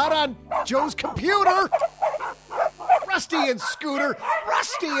 Not on Joe's computer. Rusty and Scooter.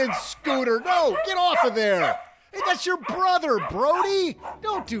 No, get off of there. Hey, that's your brother, Brody.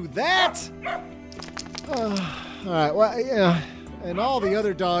 Don't do that. All right, well, yeah. And all the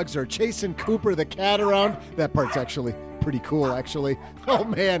other dogs are chasing Cooper the cat around. That part's actually pretty cool, actually. Oh,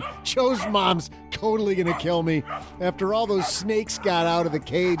 man, Joe's mom's totally going to kill me. After all those snakes got out of the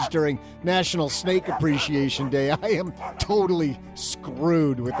cage during National Snake Appreciation Day, I am totally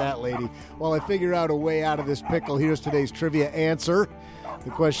screwed with that lady. While I figure out a way out of this pickle, here's today's trivia answer.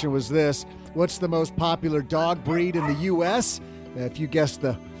 The question was this: what's the most popular dog breed in the U.S.? If you guessed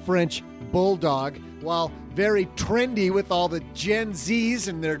the French Bulldog, while very trendy with all the Gen Zs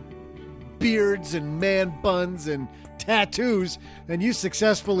and their beards and man buns and tattoos, and you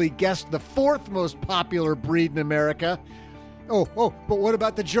successfully guessed the fourth most popular breed in America. But what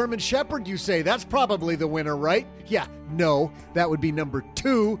about the German Shepherd, you say? That's probably the winner, right? Yeah, no, that would be number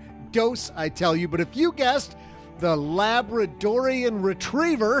 2. Dose, I tell you. But if you guessed the Labradorian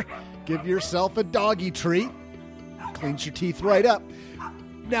Retriever, give yourself a doggy treat. Cleans your teeth right up.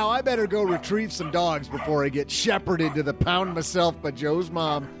 Now, I better go retrieve some dogs before I get shepherded to the pound myself by Joe's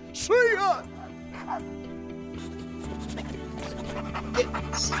mom. See ya!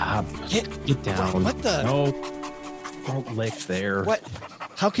 Stop. Get down. What the? No. Don't lick there. What?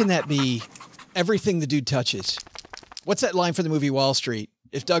 How can that be everything the dude touches? What's that line from the movie Wall Street?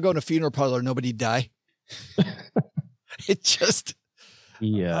 If Doug owned a funeral parlor, nobody'd die. It just...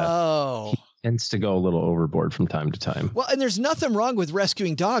 Yeah. Oh. He tends to go a little overboard from time to time. Well, and there's nothing wrong with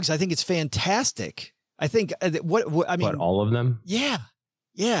rescuing dogs. I think it's fantastic. I think I mean, what, all of them? Yeah.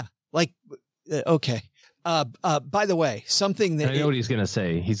 Like, okay. By the way, something that I know what he's going to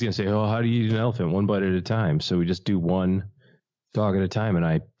say. He's going to say, "Oh, how do you eat an elephant? One bite at a time." So we just do one dog at a time, and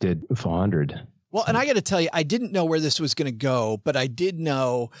I did 400. Well, and I got to tell you, I didn't know where this was going to go, but I did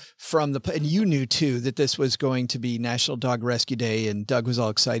know from and you knew too, that this was going to be National Dog Rescue Day, and Doug was all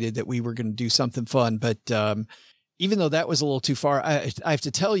excited that we were going to do something fun. But even though that was a little too far, I have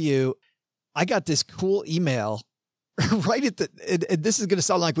to tell you, I got this cool email right at and this is going to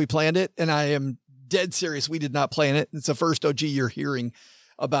sound like we planned it, and I am dead serious. We did not plan it. It's the first OG you're hearing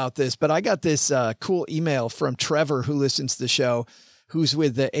about this, but I got this cool email from Trevor, who listens to the show, who's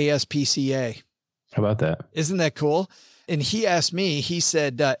with the ASPCA. How about that? Isn't that cool? And he asked me, he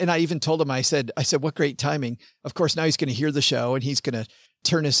said, and I even told him, I said, what great timing. Of course, now he's going to hear the show and he's going to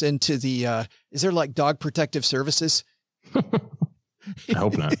turn us into the, is there like dog protective services? I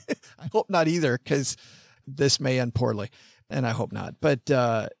hope not. I hope not either, because this may end poorly, and I hope not. But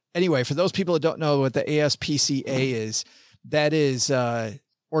anyway, for those people that don't know what the ASPCA is, that is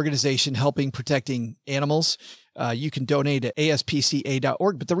organization helping protecting animals. You can donate at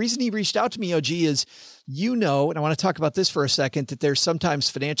aspca.org. But the reason he reached out to me, OG, is, and I want to talk about this for a second, that there's sometimes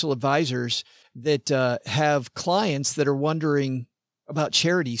financial advisors that have clients that are wondering about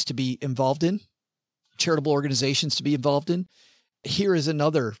charities to be involved in, charitable organizations to be involved in. Here is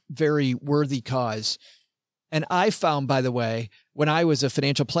another very worthy cause. And I found, by the way, when I was a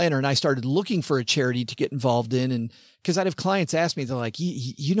financial planner and I started looking for a charity to get involved in, and because I'd have clients ask me, they're like,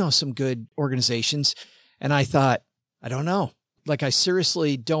 you know some good organizations. And I thought, I don't know. Like, I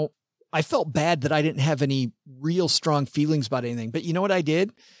seriously don't. I felt bad that I didn't have any real strong feelings about anything. But you know what I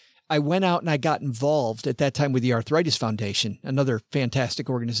did? I went out and I got involved at that time with the Arthritis Foundation, another fantastic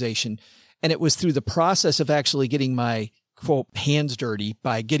organization. And it was through the process of actually getting my, quote, hands dirty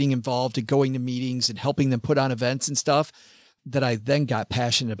by getting involved and going to meetings and helping them put on events and stuff that I then got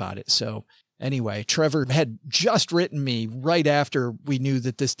passionate about it. So anyway, Trevor had just written me right after we knew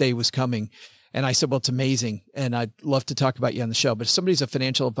that this day was coming. And I said, well, it's amazing, and I'd love to talk about you on the show. But if somebody's a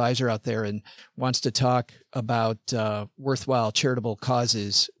financial advisor out there and wants to talk about worthwhile charitable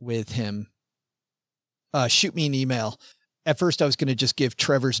causes with him, shoot me an email. At first, I was going to just give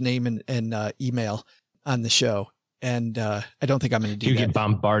Trevor's name and email on the show, and I don't think I'm going to do that. You get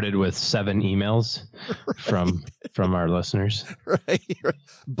bombarded with 7 emails from our listeners. Right.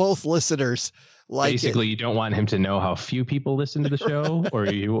 Both listeners. Basically, you don't want him to know how few people listen to the show, or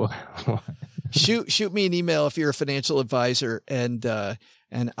you shoot me an email if you're a financial advisor, and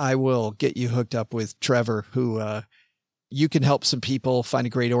I will get you hooked up with Trevor, who you can help some people find a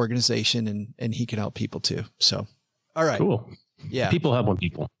great organization, and he can help people too. So, all right, cool. Yeah, people helping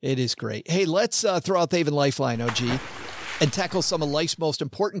people. It is great. Hey, let's throw out the Haven Lifeline, OG, and tackle some of life's most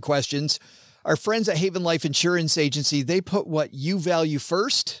important questions. Our friends at Haven Life Insurance Agency, they put what you value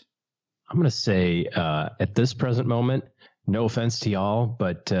first. I'm going to say at this present moment, no offense to y'all,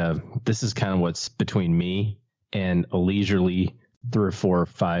 but this is kind of what's between me and a leisurely 3 or 4 or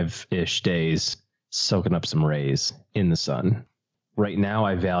 5-ish days soaking up some rays in the sun. Right now,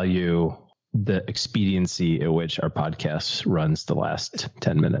 I value the expediency at which our podcast runs the last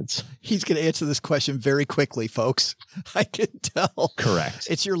 10 minutes. He's going to answer this question very quickly, folks. I can tell. Correct.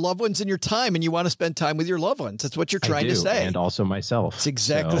 It's your loved ones and your time, and you want to spend time with your loved ones. That's what you're trying to say. And also myself. It's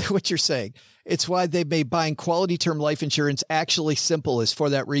exactly what you're saying. It's why they made buying quality term life insurance actually simple, is for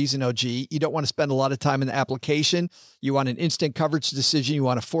that reason, OG. You don't want to spend a lot of time in the application. You want an instant coverage decision. You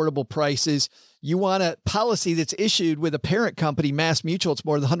want affordable prices. You want a policy that's issued with a parent company, Mass Mutual. It's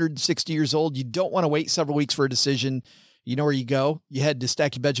more than 160 years old. You don't want to wait several weeks for a decision. You know where you go. You head to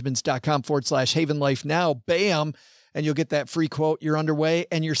StackyBenjamins.com/Haven Life now. Bam. And you'll get that free quote. You're underway,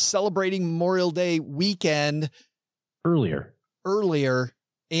 and you're celebrating Memorial Day weekend earlier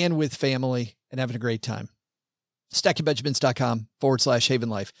and with family and having a great time. StackyBenjamins.com/Haven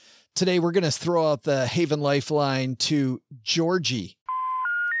Life. Today, we're going to throw out the Haven Lifeline to Georgie.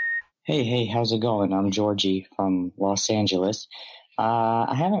 Hey, how's it going? I'm Georgie from Los Angeles.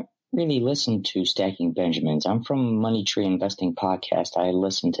 I haven't really listened to Stacking Benjamins. I'm from Money Tree Investing Podcast. I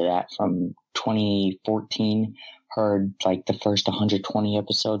listened to that from 2014, heard like the first 120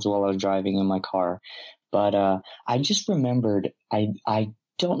 episodes while I was driving in my car. But I just remembered, I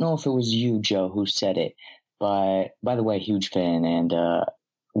don't know if it was you, Joe, who said it, but by the way, huge fan and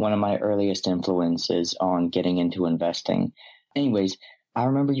one of my earliest influences on getting into investing. Anyways, I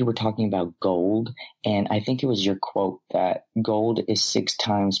remember you were talking about gold, and I think it was your quote that gold is 6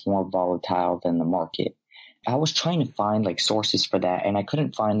 times more volatile than the market. I was trying to find like sources for that, and I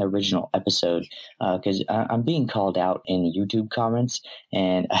couldn't find the original episode because I'm being called out in YouTube comments,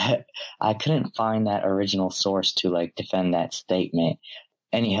 and I couldn't find that original source to like defend that statement.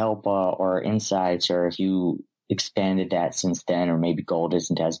 Any help or insights, or if you expanded that since then, or maybe gold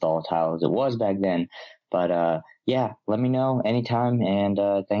isn't as volatile as it was back then. But yeah, let me know anytime, and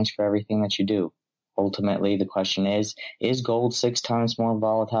thanks for everything that you do. Ultimately, the question is gold 6 times more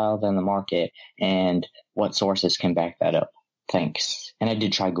volatile than the market, and what sources can back that up? Thanks. And I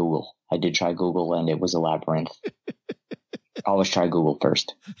did try Google, and it was a labyrinth. Always try Google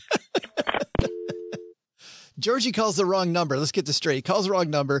first. Georgie calls the wrong number. Let's get this straight. He calls the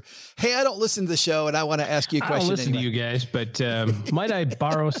wrong number. Hey, I don't listen to the show, and I want to ask you a question. I don't listen to you guys, but might I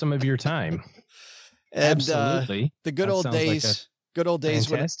borrow some of your time? And absolutely. The good old days. Like good old days.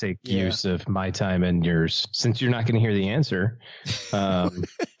 Fantastic use of my time and yours. Since you're not going to hear the answer,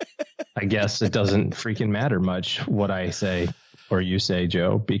 I guess it doesn't freaking matter much what I say or you say,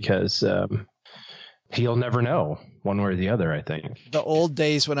 Joe, because he'll never know one way or the other, I think. The old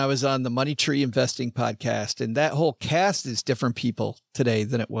days when I was on the Money Tree Investing Podcast, and that whole cast is different people today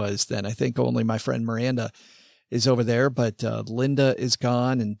than it was then. I think only my friend Miranda is over there, but Linda is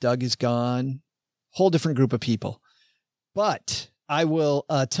gone and Doug is gone. Whole different group of people. But I will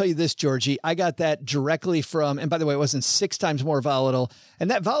tell you this, Georgie, I got that directly from, and by the way, it wasn't 6 times more volatile. And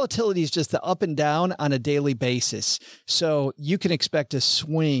that volatility is just the up and down on a daily basis. So you can expect a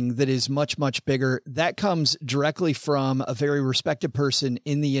swing that is much, much bigger. That comes directly from a very respected person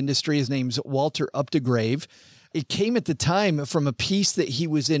in the industry. His name's Walter Updegrave. It came at the time from a piece that he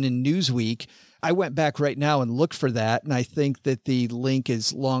was in Newsweek. I went back right now and looked for that, and I think that the link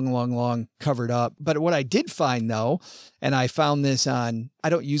is long covered up. But what I did find, though, and I found this on, I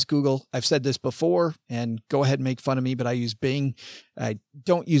don't use Google. I've said this before, and go ahead and make fun of me, but I use Bing. I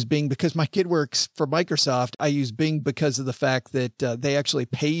don't use Bing because my kid works for Microsoft. I use Bing because of the fact that they actually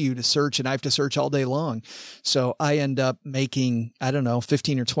pay you to search, and I have to search all day long. So I end up making, I don't know,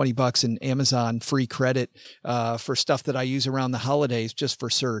 15 or 20 bucks in Amazon free credit for stuff that I use around the holidays just for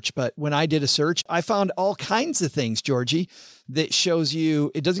search. But when I did a search, I found all kinds of things, Georgie, that shows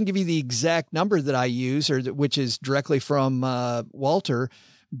you, it doesn't give you the exact number that I use, or which is directly from Walter,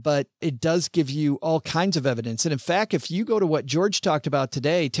 but it does give you all kinds of evidence. And in fact, if you go to what George talked about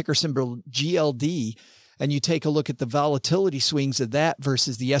today, ticker symbol GLD, and you take a look at the volatility swings of that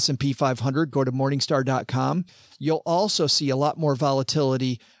versus the S&P 500, go to Morningstar.com. You'll also see a lot more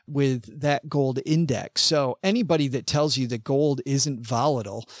volatility with that gold index. So anybody that tells you that gold isn't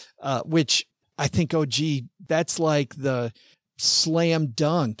volatile, which I think, oh, gee, that's like the slam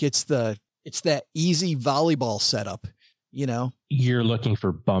dunk. It's that easy volleyball setup, you know? You're looking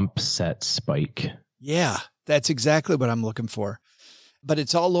for bump set spike. Yeah, that's exactly what I'm looking for. But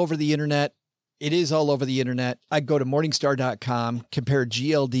it's all over the internet. It is all over the internet. I go to Morningstar.com, compare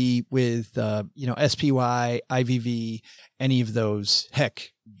GLD with, SPY, IVV, any of those.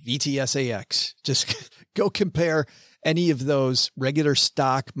 Heck, VTSAX. Just go compare any of those regular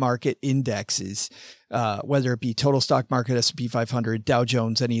stock market indexes, whether it be total stock market, S&P 500, Dow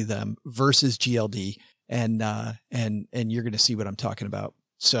Jones, any of them versus GLD. And you're going to see what I'm talking about.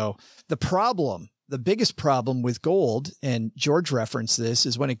 So the biggest problem with gold, and George referenced this,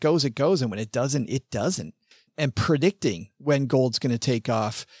 is when it goes, it goes. And when it doesn't, it doesn't. And predicting when gold's going to take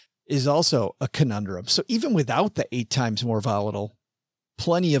off is also a conundrum. So even without the 8 times more volatile,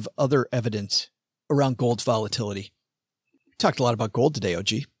 plenty of other evidence around gold's volatility. Talked a lot about gold today,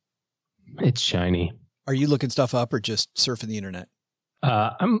 OG. It's shiny. Are you looking stuff up or just surfing the internet?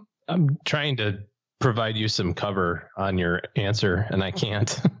 I'm trying to provide you some cover on your answer, and I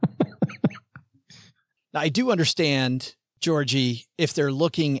can't. Now, I do understand, Georgie, if they're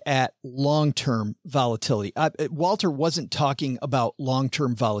looking at long-term volatility. Walter wasn't talking about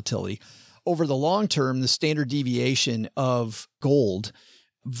long-term volatility. Over the long term, the standard deviation of gold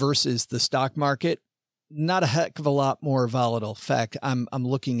versus the stock market, not a heck of a lot more volatile. In fact, I'm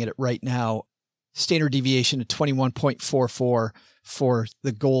looking at it right now. standard deviation of 21.44 for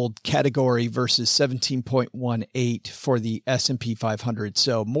the gold category versus 17.18 for the S&P 500.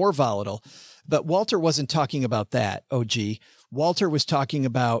 So more volatile. But Walter wasn't talking about that, OG. Walter was talking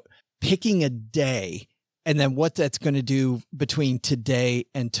about picking a day and then what that's going to do between today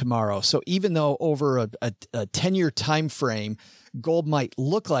and tomorrow. So even though over a 10-year time frame, gold might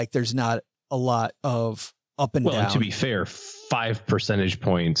look like there's not a lot of up and down. Well, to be fair, 5 percentage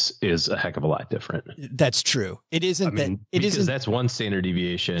points is a heck of a lot different. That's true. It isn't because that's one standard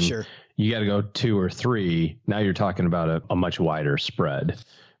deviation. Sure. You got to go 2 or 3. Now you're talking about a much wider spread.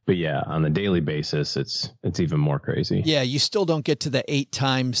 But yeah, on a daily basis, it's even more crazy. Yeah, you still don't get to the 8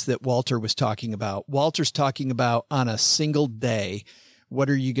 times that Walter was talking about. Walter's talking about on a single day, what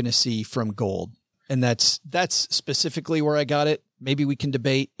are you going to see from gold? And that's specifically where I got it. Maybe we can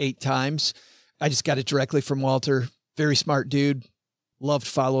debate 8 times. I just got it directly from Walter. Very smart dude. Loved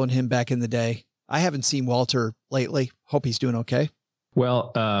following him back in the day. I haven't seen Walter lately. Hope he's doing okay.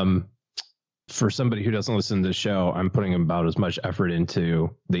 Well, for somebody who doesn't listen to the show, I'm putting about as much effort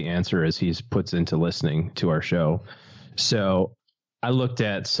into the answer as he puts into listening to our show. So I looked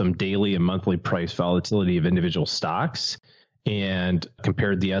at some daily and monthly price volatility of individual stocks and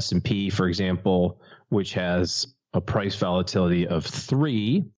compared the S&P, for example, which has a price volatility of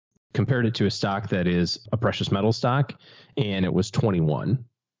 3, compared it to a stock that is a precious metal stock, and it was 21.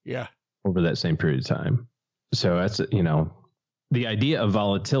 Yeah. Over that same period of time. So that's, the idea of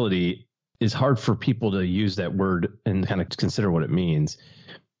volatility is hard for people to use that word and kind of consider what it means.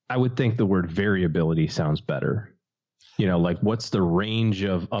 I would think the word variability sounds better. Like what's the range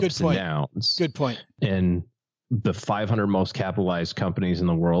of ups and downs? Good point. And the 500 most capitalized companies in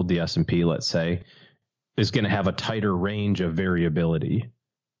the world, the S&P, let's say, is going to have a tighter range of variability,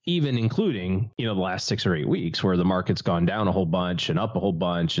 even including, the last 6 or 8 weeks where the market's gone down a whole bunch and up a whole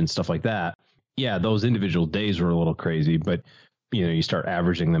bunch and stuff like that. Yeah, those individual days were a little crazy, but you start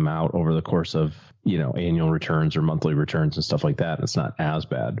averaging them out over the course of, annual returns or monthly returns and stuff like that. And it's not as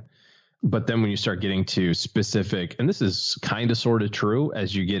bad. But then when you start getting to specific, and this is kind of sort of true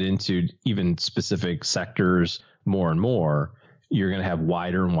as you get into even specific sectors more and more, you're going to have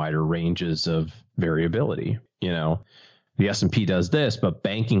wider and wider ranges of variability. The S&P does this, but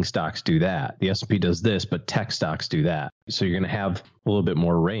banking stocks do that. The S&P does this, but tech stocks do that. So you're going to have a little bit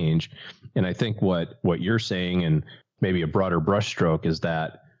more range. And I think what you're saying, and maybe a broader brushstroke, is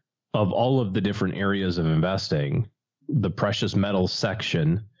that of all of the different areas of investing, the precious metals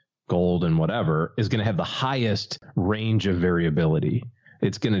section, gold and whatever, is going to have the highest range of variability.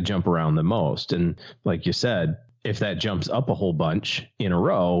 It's going to jump around the most. And like you said, if that jumps up a whole bunch in a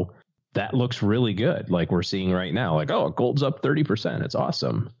row, that looks really good. Like we're seeing right now, like, oh, gold's up 30%. It's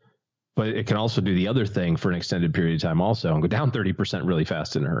awesome. But it can also do the other thing for an extended period of time also and go down 30% really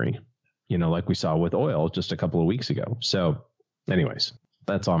fast in a hurry. Like we saw with oil just a couple of weeks ago. So anyways,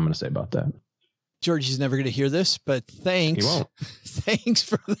 that's all I'm going to say about that. Georgie's never going to hear this, but thanks. He won't. Thanks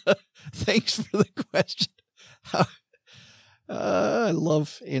for the question. I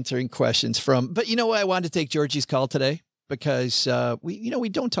love answering questions but you know what? I wanted to take Georgie's call today because we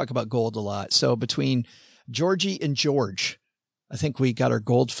don't talk about gold a lot. So between Georgie and George, I think we got our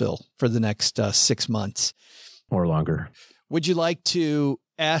gold fill for the next 6 months or longer. Would you like to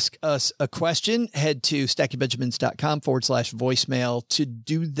ask us a question? Head to stackingbenjamins.com/voicemail to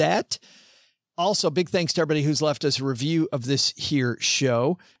do that. Also, big thanks to everybody who's left us a review of this here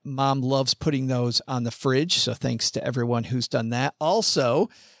show. Mom loves putting those on the fridge, so thanks to everyone who's done that. Also,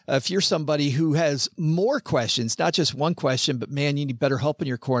 if you're somebody who has more questions, not just one question, but man, you need better help in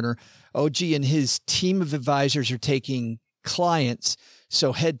your corner, OG and his team of advisors are taking clients.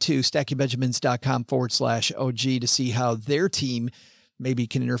 So head to stackingbenjamins.com/OG to see how their team maybe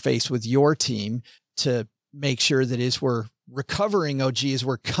can interface with your team to make sure that as we're recovering, OG, as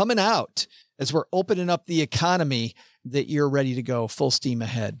we're coming out, as we're opening up the economy, that you're ready to go full steam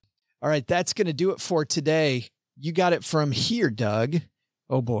ahead. All right, that's going to do it for today. You got it from here, Doug.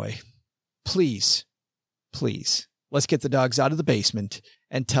 Oh boy, please, let's get the dogs out of the basement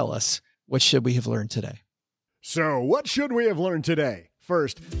and tell us, what should we have learned today? So what should we have learned today?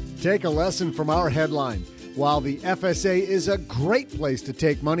 First, take a lesson from our headline. While the FSA is a great place to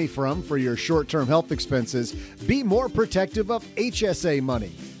take money from for your short-term health expenses, be more protective of HSA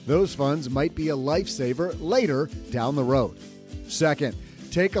money. Those funds might be a lifesaver later down the road. Second,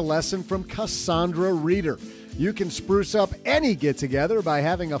 take a lesson from Cassandra Reader. You can spruce up any get-together by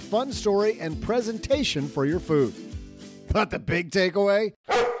having a fun story and presentation for your food. But the big takeaway?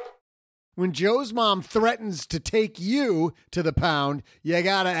 When Joe's mom threatens to take you to the pound, you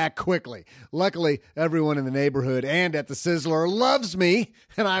gotta act quickly. Luckily, everyone in the neighborhood and at the Sizzler loves me,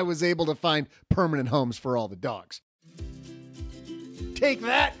 and I was able to find permanent homes for all the dogs. Take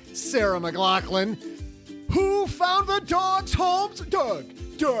that, Sarah McLachlan. Who found the dogs' homes? Doug.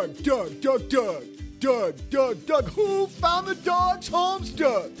 Doug. Who found the dogs' homes?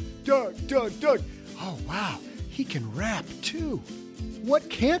 Doug. Oh, wow. He can rap, too. What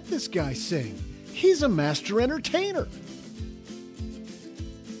can't this guy sing? He's a master entertainer.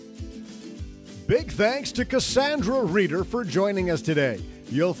 Big thanks to Cassandra Reeder for joining us today.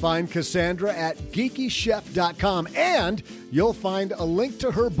 You'll find Cassandra at geekychef.com, and you'll find a link to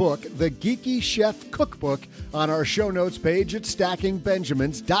her book, The Geeky Chef Cookbook, on our show notes page at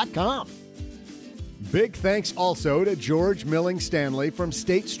stackingbenjamins.com. Big thanks also to George Milling Stanley from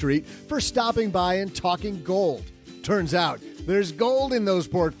State Street for stopping by and talking gold. Turns out there's gold in those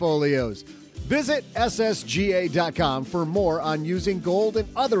portfolios. Visit ssga.com for more on using gold and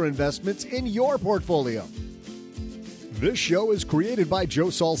other investments in your portfolio. This show is created by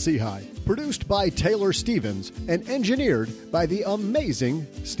Joe Saul-Sehy, produced by Taylor Stevens, and engineered by the amazing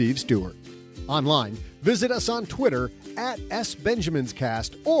Steve Stewart. Online, visit us on Twitter at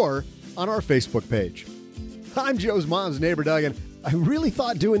SBenjaminsCast or on our Facebook page. I'm Joe's mom's neighbor, Doug, and I really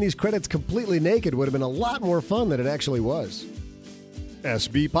thought doing these credits completely naked would have been a lot more fun than it actually was.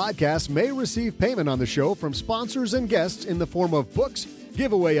 SB Podcasts may receive payment on the show from sponsors and guests in the form of books,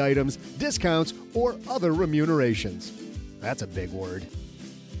 giveaway items, discounts, or other remunerations. That's a big word.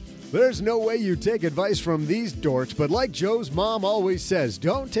 There's no way you take advice from these dorks, but like Joe's mom always says,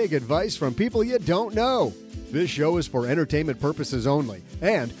 don't take advice from people you don't know. This show is for entertainment purposes only,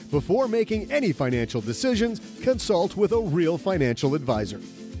 and before making any financial decisions, consult with a real financial advisor.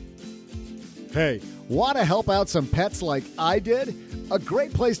 Hey, want to help out some pets like I did? A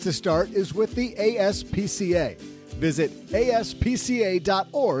great place to start is with the ASPCA. Visit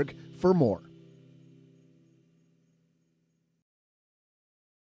aspca.org for more.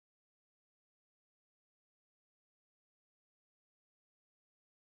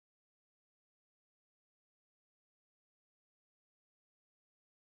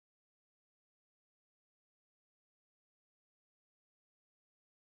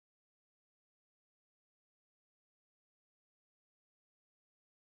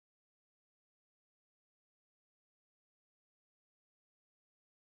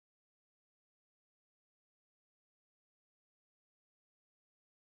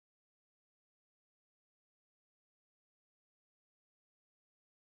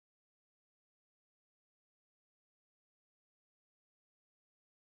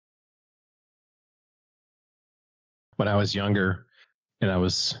 When I was younger, and I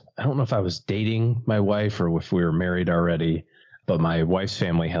don't know if I was dating my wife or if we were married already, but my wife's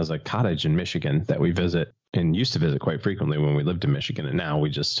family has a cottage in Michigan that we visit and used to visit quite frequently when we lived in Michigan. And now we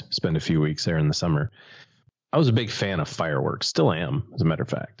just spend a few weeks there in the summer. I was a big fan of fireworks, still am, as a matter of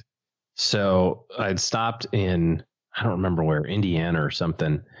fact. So I'd stopped in, I don't remember where, Indiana or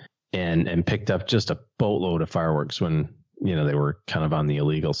something, and picked up just a boatload of fireworks when, they were kind of on the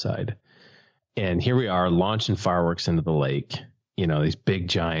illegal side. And here we are launching fireworks into the lake, these big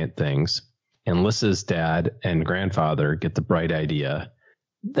giant things. And Lissa's dad and grandfather get the bright idea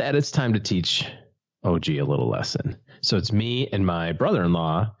that it's time to teach OG a little lesson. So it's me and my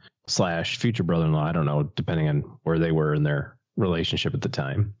brother-in-law / future brother-in-law, I don't know, depending on where they were in their relationship at the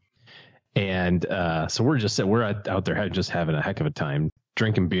time. And so we're out there just having a heck of a time,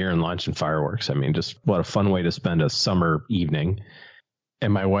 drinking beer and launching fireworks. I mean, just what a fun way to spend a summer evening.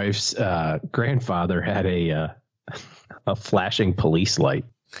 And my wife's grandfather had a flashing police light.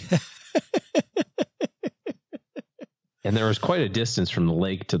 And there was quite a distance from the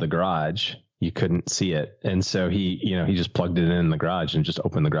lake to the garage. You couldn't see it. And so he just plugged it in the garage and just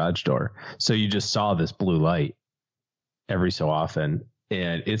opened the garage door. So you just saw this blue light every so often.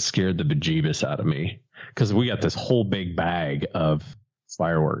 And it scared the bejeebus out of me because we got this whole big bag of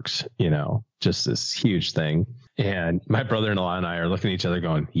fireworks, just this huge thing. And my brother-in-law and I are looking at each other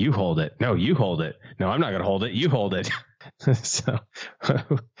going, you hold it. No, you hold it. No, I'm not going to hold it. You hold it. So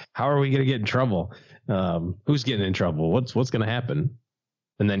how are we going to get in trouble? Who's getting in trouble? What's going to happen?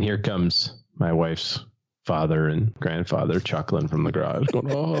 And then here comes my wife's father and grandfather chuckling from the garage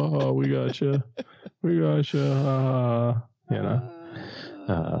going, oh, we got you. We got you.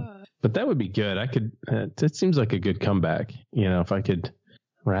 But that would be good. It seems like a good comeback. If I could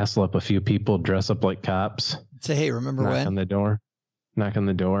wrestle up a few people, dress up like cops. Say, hey, remember when? Knock on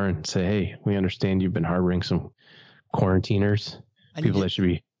the door and say, hey, we understand you've been harboring some quarantiners. That should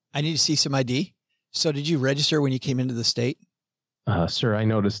be. I need to see some ID. So did you register when you came into the state? Sir, I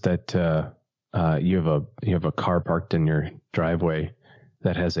noticed that you have a car parked in your driveway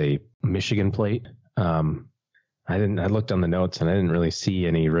that has a Michigan plate. I looked on the notes and I didn't really see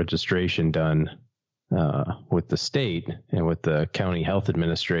any registration done with the state and with the county health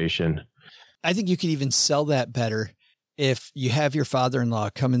administration. I think you could even sell that better if you have your father-in-law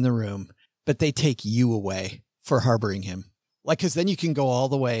come in the room, but they take you away for harboring him. Like, cause then you can go all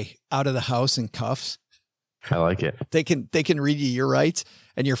the way out of the house in cuffs. I like it. They can read you your rights,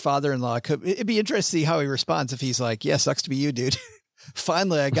 and your father-in-law it'd be interesting to see how he responds. If he's like, yeah, sucks to be you, dude.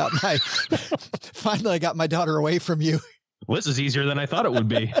 Finally, I got my daughter away from you. Well, this is easier than I thought it would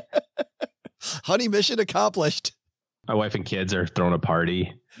be. Honey, mission accomplished. My wife and kids are throwing a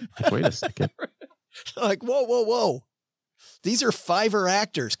party. Like, wait a second. Like, whoa. These are Fiverr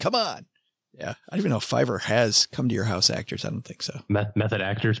actors. Come on. Yeah. I don't even know if Fiverr has come to your house actors. I don't think so. Method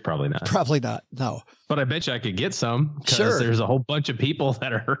actors? Probably not. Probably not. No. But I bet you I could get some. Because sure. There's a whole bunch of people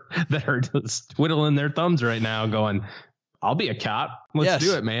that are just twiddling their thumbs right now going, I'll be a cop. Let's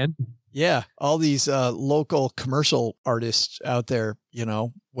do it, man. Yeah. All these local commercial artists out there,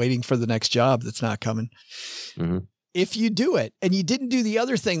 waiting for the next job that's not coming. Mm-hmm. If you do it and you didn't do the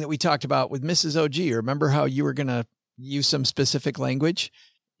other thing that we talked about with Mrs. OG, remember how you were going to use some specific language?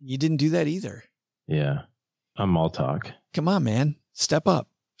 You didn't do that either. Yeah. I'm all talk. Come on, man. Step up.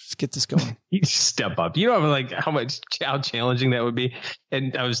 Let's get this going. You step up. You know, like how challenging that would be.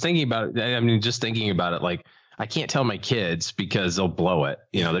 And I was thinking about it. Just thinking about it, like, I can't tell my kids because they'll blow it.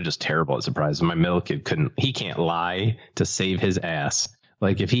 They're just terrible at surprises. My middle kid he can't lie to save his ass.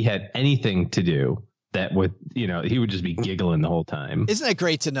 Like if he had anything to do that would, he would just be giggling the whole time. Isn't that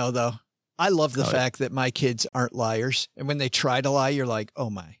great to know though? I love the fact that my kids aren't liars. And when they try to lie, you're like, oh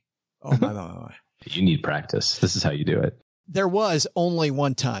my. You need practice. This is how you do it. There was only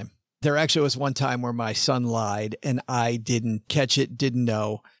one time. There actually was one time where my son lied and I didn't catch it, didn't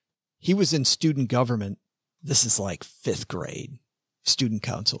know. He was in student government. This is like 5th grade student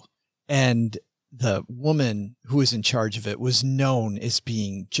council. And the woman who was in charge of it was known as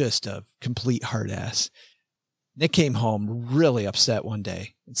being just a complete hard ass. Nick came home really upset one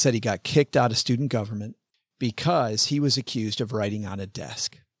day and said he got kicked out of student government because he was accused of writing on a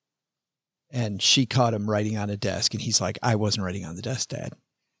desk. And she caught him writing on a desk. And he's like, I wasn't writing on the desk, Dad.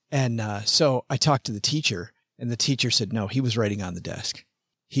 And so I talked to the teacher and the teacher said, no, he was writing on the desk.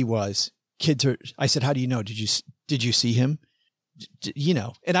 He was. I said, how do you know? Did you see him?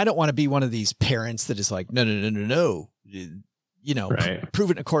 And I don't want to be one of these parents that is like, no. Right. Prove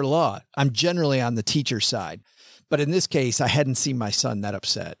it in a court of law. I'm generally on the teacher's side, but in this case, I hadn't seen my son that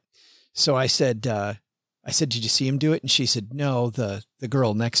upset. So I said, did you see him do it? And she said, no, the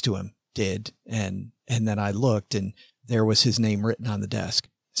girl next to him did. And then I looked and there was his name written on the desk.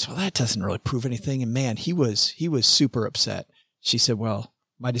 So that doesn't really prove anything. And man, he was super upset. She said, well,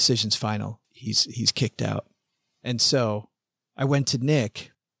 my decision's final. He's kicked out. And so I went to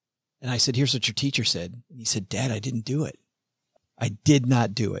Nick and I said, here's what your teacher said. And he said, Dad, I didn't do it. I did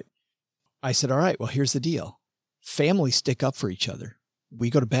not do it. I said, all right, well, here's the deal. Families stick up for each other. We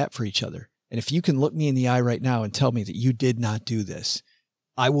go to bat for each other. And if you can look me in the eye right now and tell me that you did not do this,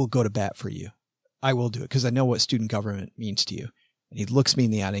 I will go to bat for you. I will do it because I know what student government means to you. And he looks me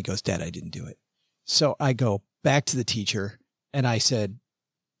in the eye and he goes, Dad, I didn't do it. So I go back to the teacher and I said,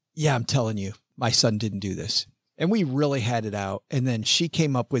 yeah, I'm telling you, my son didn't do this. And we really had it out. And then she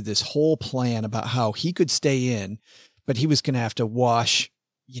came up with this whole plan about how he could stay in, but he was going to have to wash,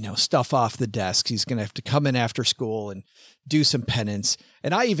 stuff off the desk. He's going to have to come in after school and do some penance.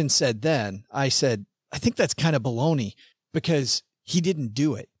 And I even said then, I think that's kind of baloney because he didn't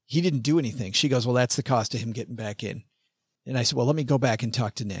do it. He didn't do anything. She goes, well, that's the cost of him getting back in. And I said, well, let me go back and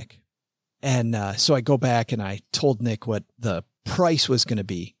talk to Nick. And so I go back and I told Nick what the price was going to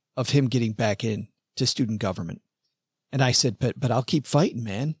be of him getting back in to student government. And I said, but I'll keep fighting,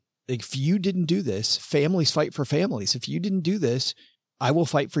 man. If you didn't do this, families fight for families. If you didn't do this, I will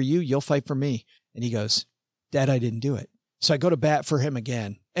fight for you. You'll fight for me. And he goes, Dad, I didn't do it. So I go to bat for him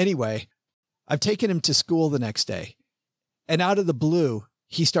again. Anyway, I've taken him to school the next day and out of the blue,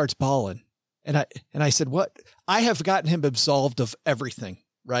 he starts bawling. And I said, what? I have gotten him absolved of everything,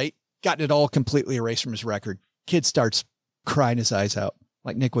 right? Gotten it all completely erased from his record. Kid starts crying his eyes out.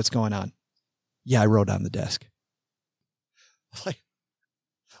 Like, Nick, what's going on? Yeah, I wrote on the desk. Like,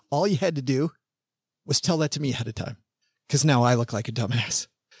 all you had to do was tell that to me ahead of time. Because now I look like a dumbass.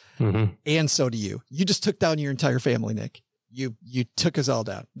 Mm-hmm. And so do you. You just took down your entire family, Nick. You took us all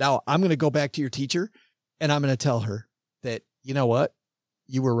down. Now I'm going to go back to your teacher and I'm going to tell her that, you know what?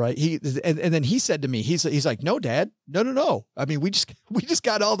 You were right. And then he said to me, he's like, no, Dad, no. I mean, we just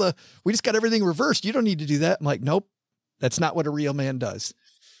got everything reversed. You don't need to do that. I'm like, nope. That's not what a real man does.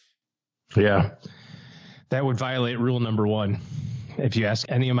 Yeah. That would violate rule number 1. If you ask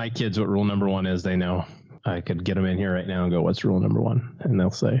any of my kids what rule number 1 is, they know. I could get them in here right now and go, what's rule number 1? And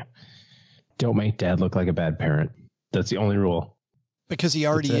they'll say, don't make dad look like a bad parent. That's the only rule. Because he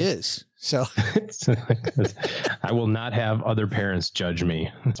already is. So I will not have other parents judge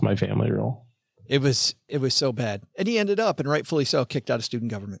me. That's my family rule. It was so bad. And he ended up, and rightfully so, kicked out of student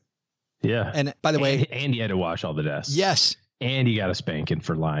government. Yeah. And by the way, and he had to wash all the desks. Yes. And he got a spanking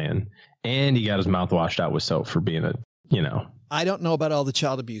for lying. And he got his mouth washed out with soap for being I don't know about all the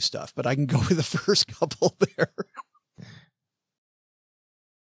child abuse stuff, but I can go with the first couple there.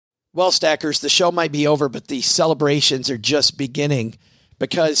 Well, Stackers, the show might be over, but the celebrations are just beginning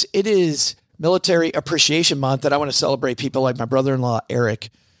because it is Military Appreciation Month, and I want to celebrate people like my brother-in-law, Eric,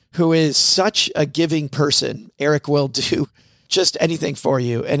 who is such a giving person. Eric will do just anything for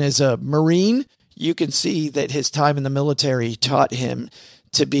you. And as a Marine, you can see that his time in the military taught him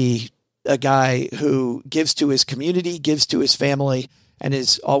to be a guy who gives to his community, gives to his family, and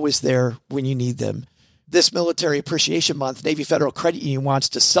is always there when you need them. This Military Appreciation Month, Navy Federal Credit Union wants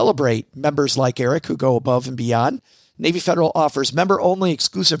to celebrate members like Eric who go above and beyond. Navy Federal offers member-only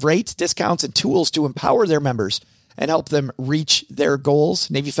exclusive rates, discounts, and tools to empower their members and help them reach their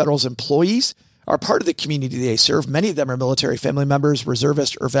goals. Navy Federal's employees are part of the community they serve. Many of them are military family members,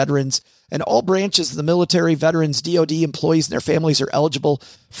 reservists, or veterans, and all branches of the military, veterans, DOD employees, and their families are eligible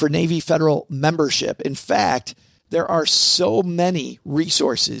for Navy Federal membership. In fact, there are so many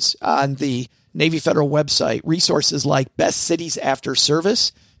resources on the Navy Federal website, resources like Best Cities After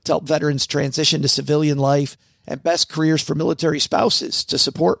Service to help veterans transition to civilian life, and Best Careers for Military Spouses to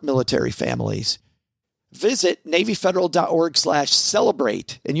support military families. Visit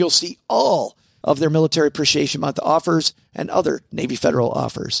NavyFederal.org/celebrate, and you'll see all of their Military Appreciation Month offers and other Navy Federal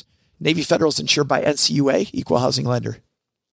offers. Navy Federal is insured by NCUA, Equal Housing Lender.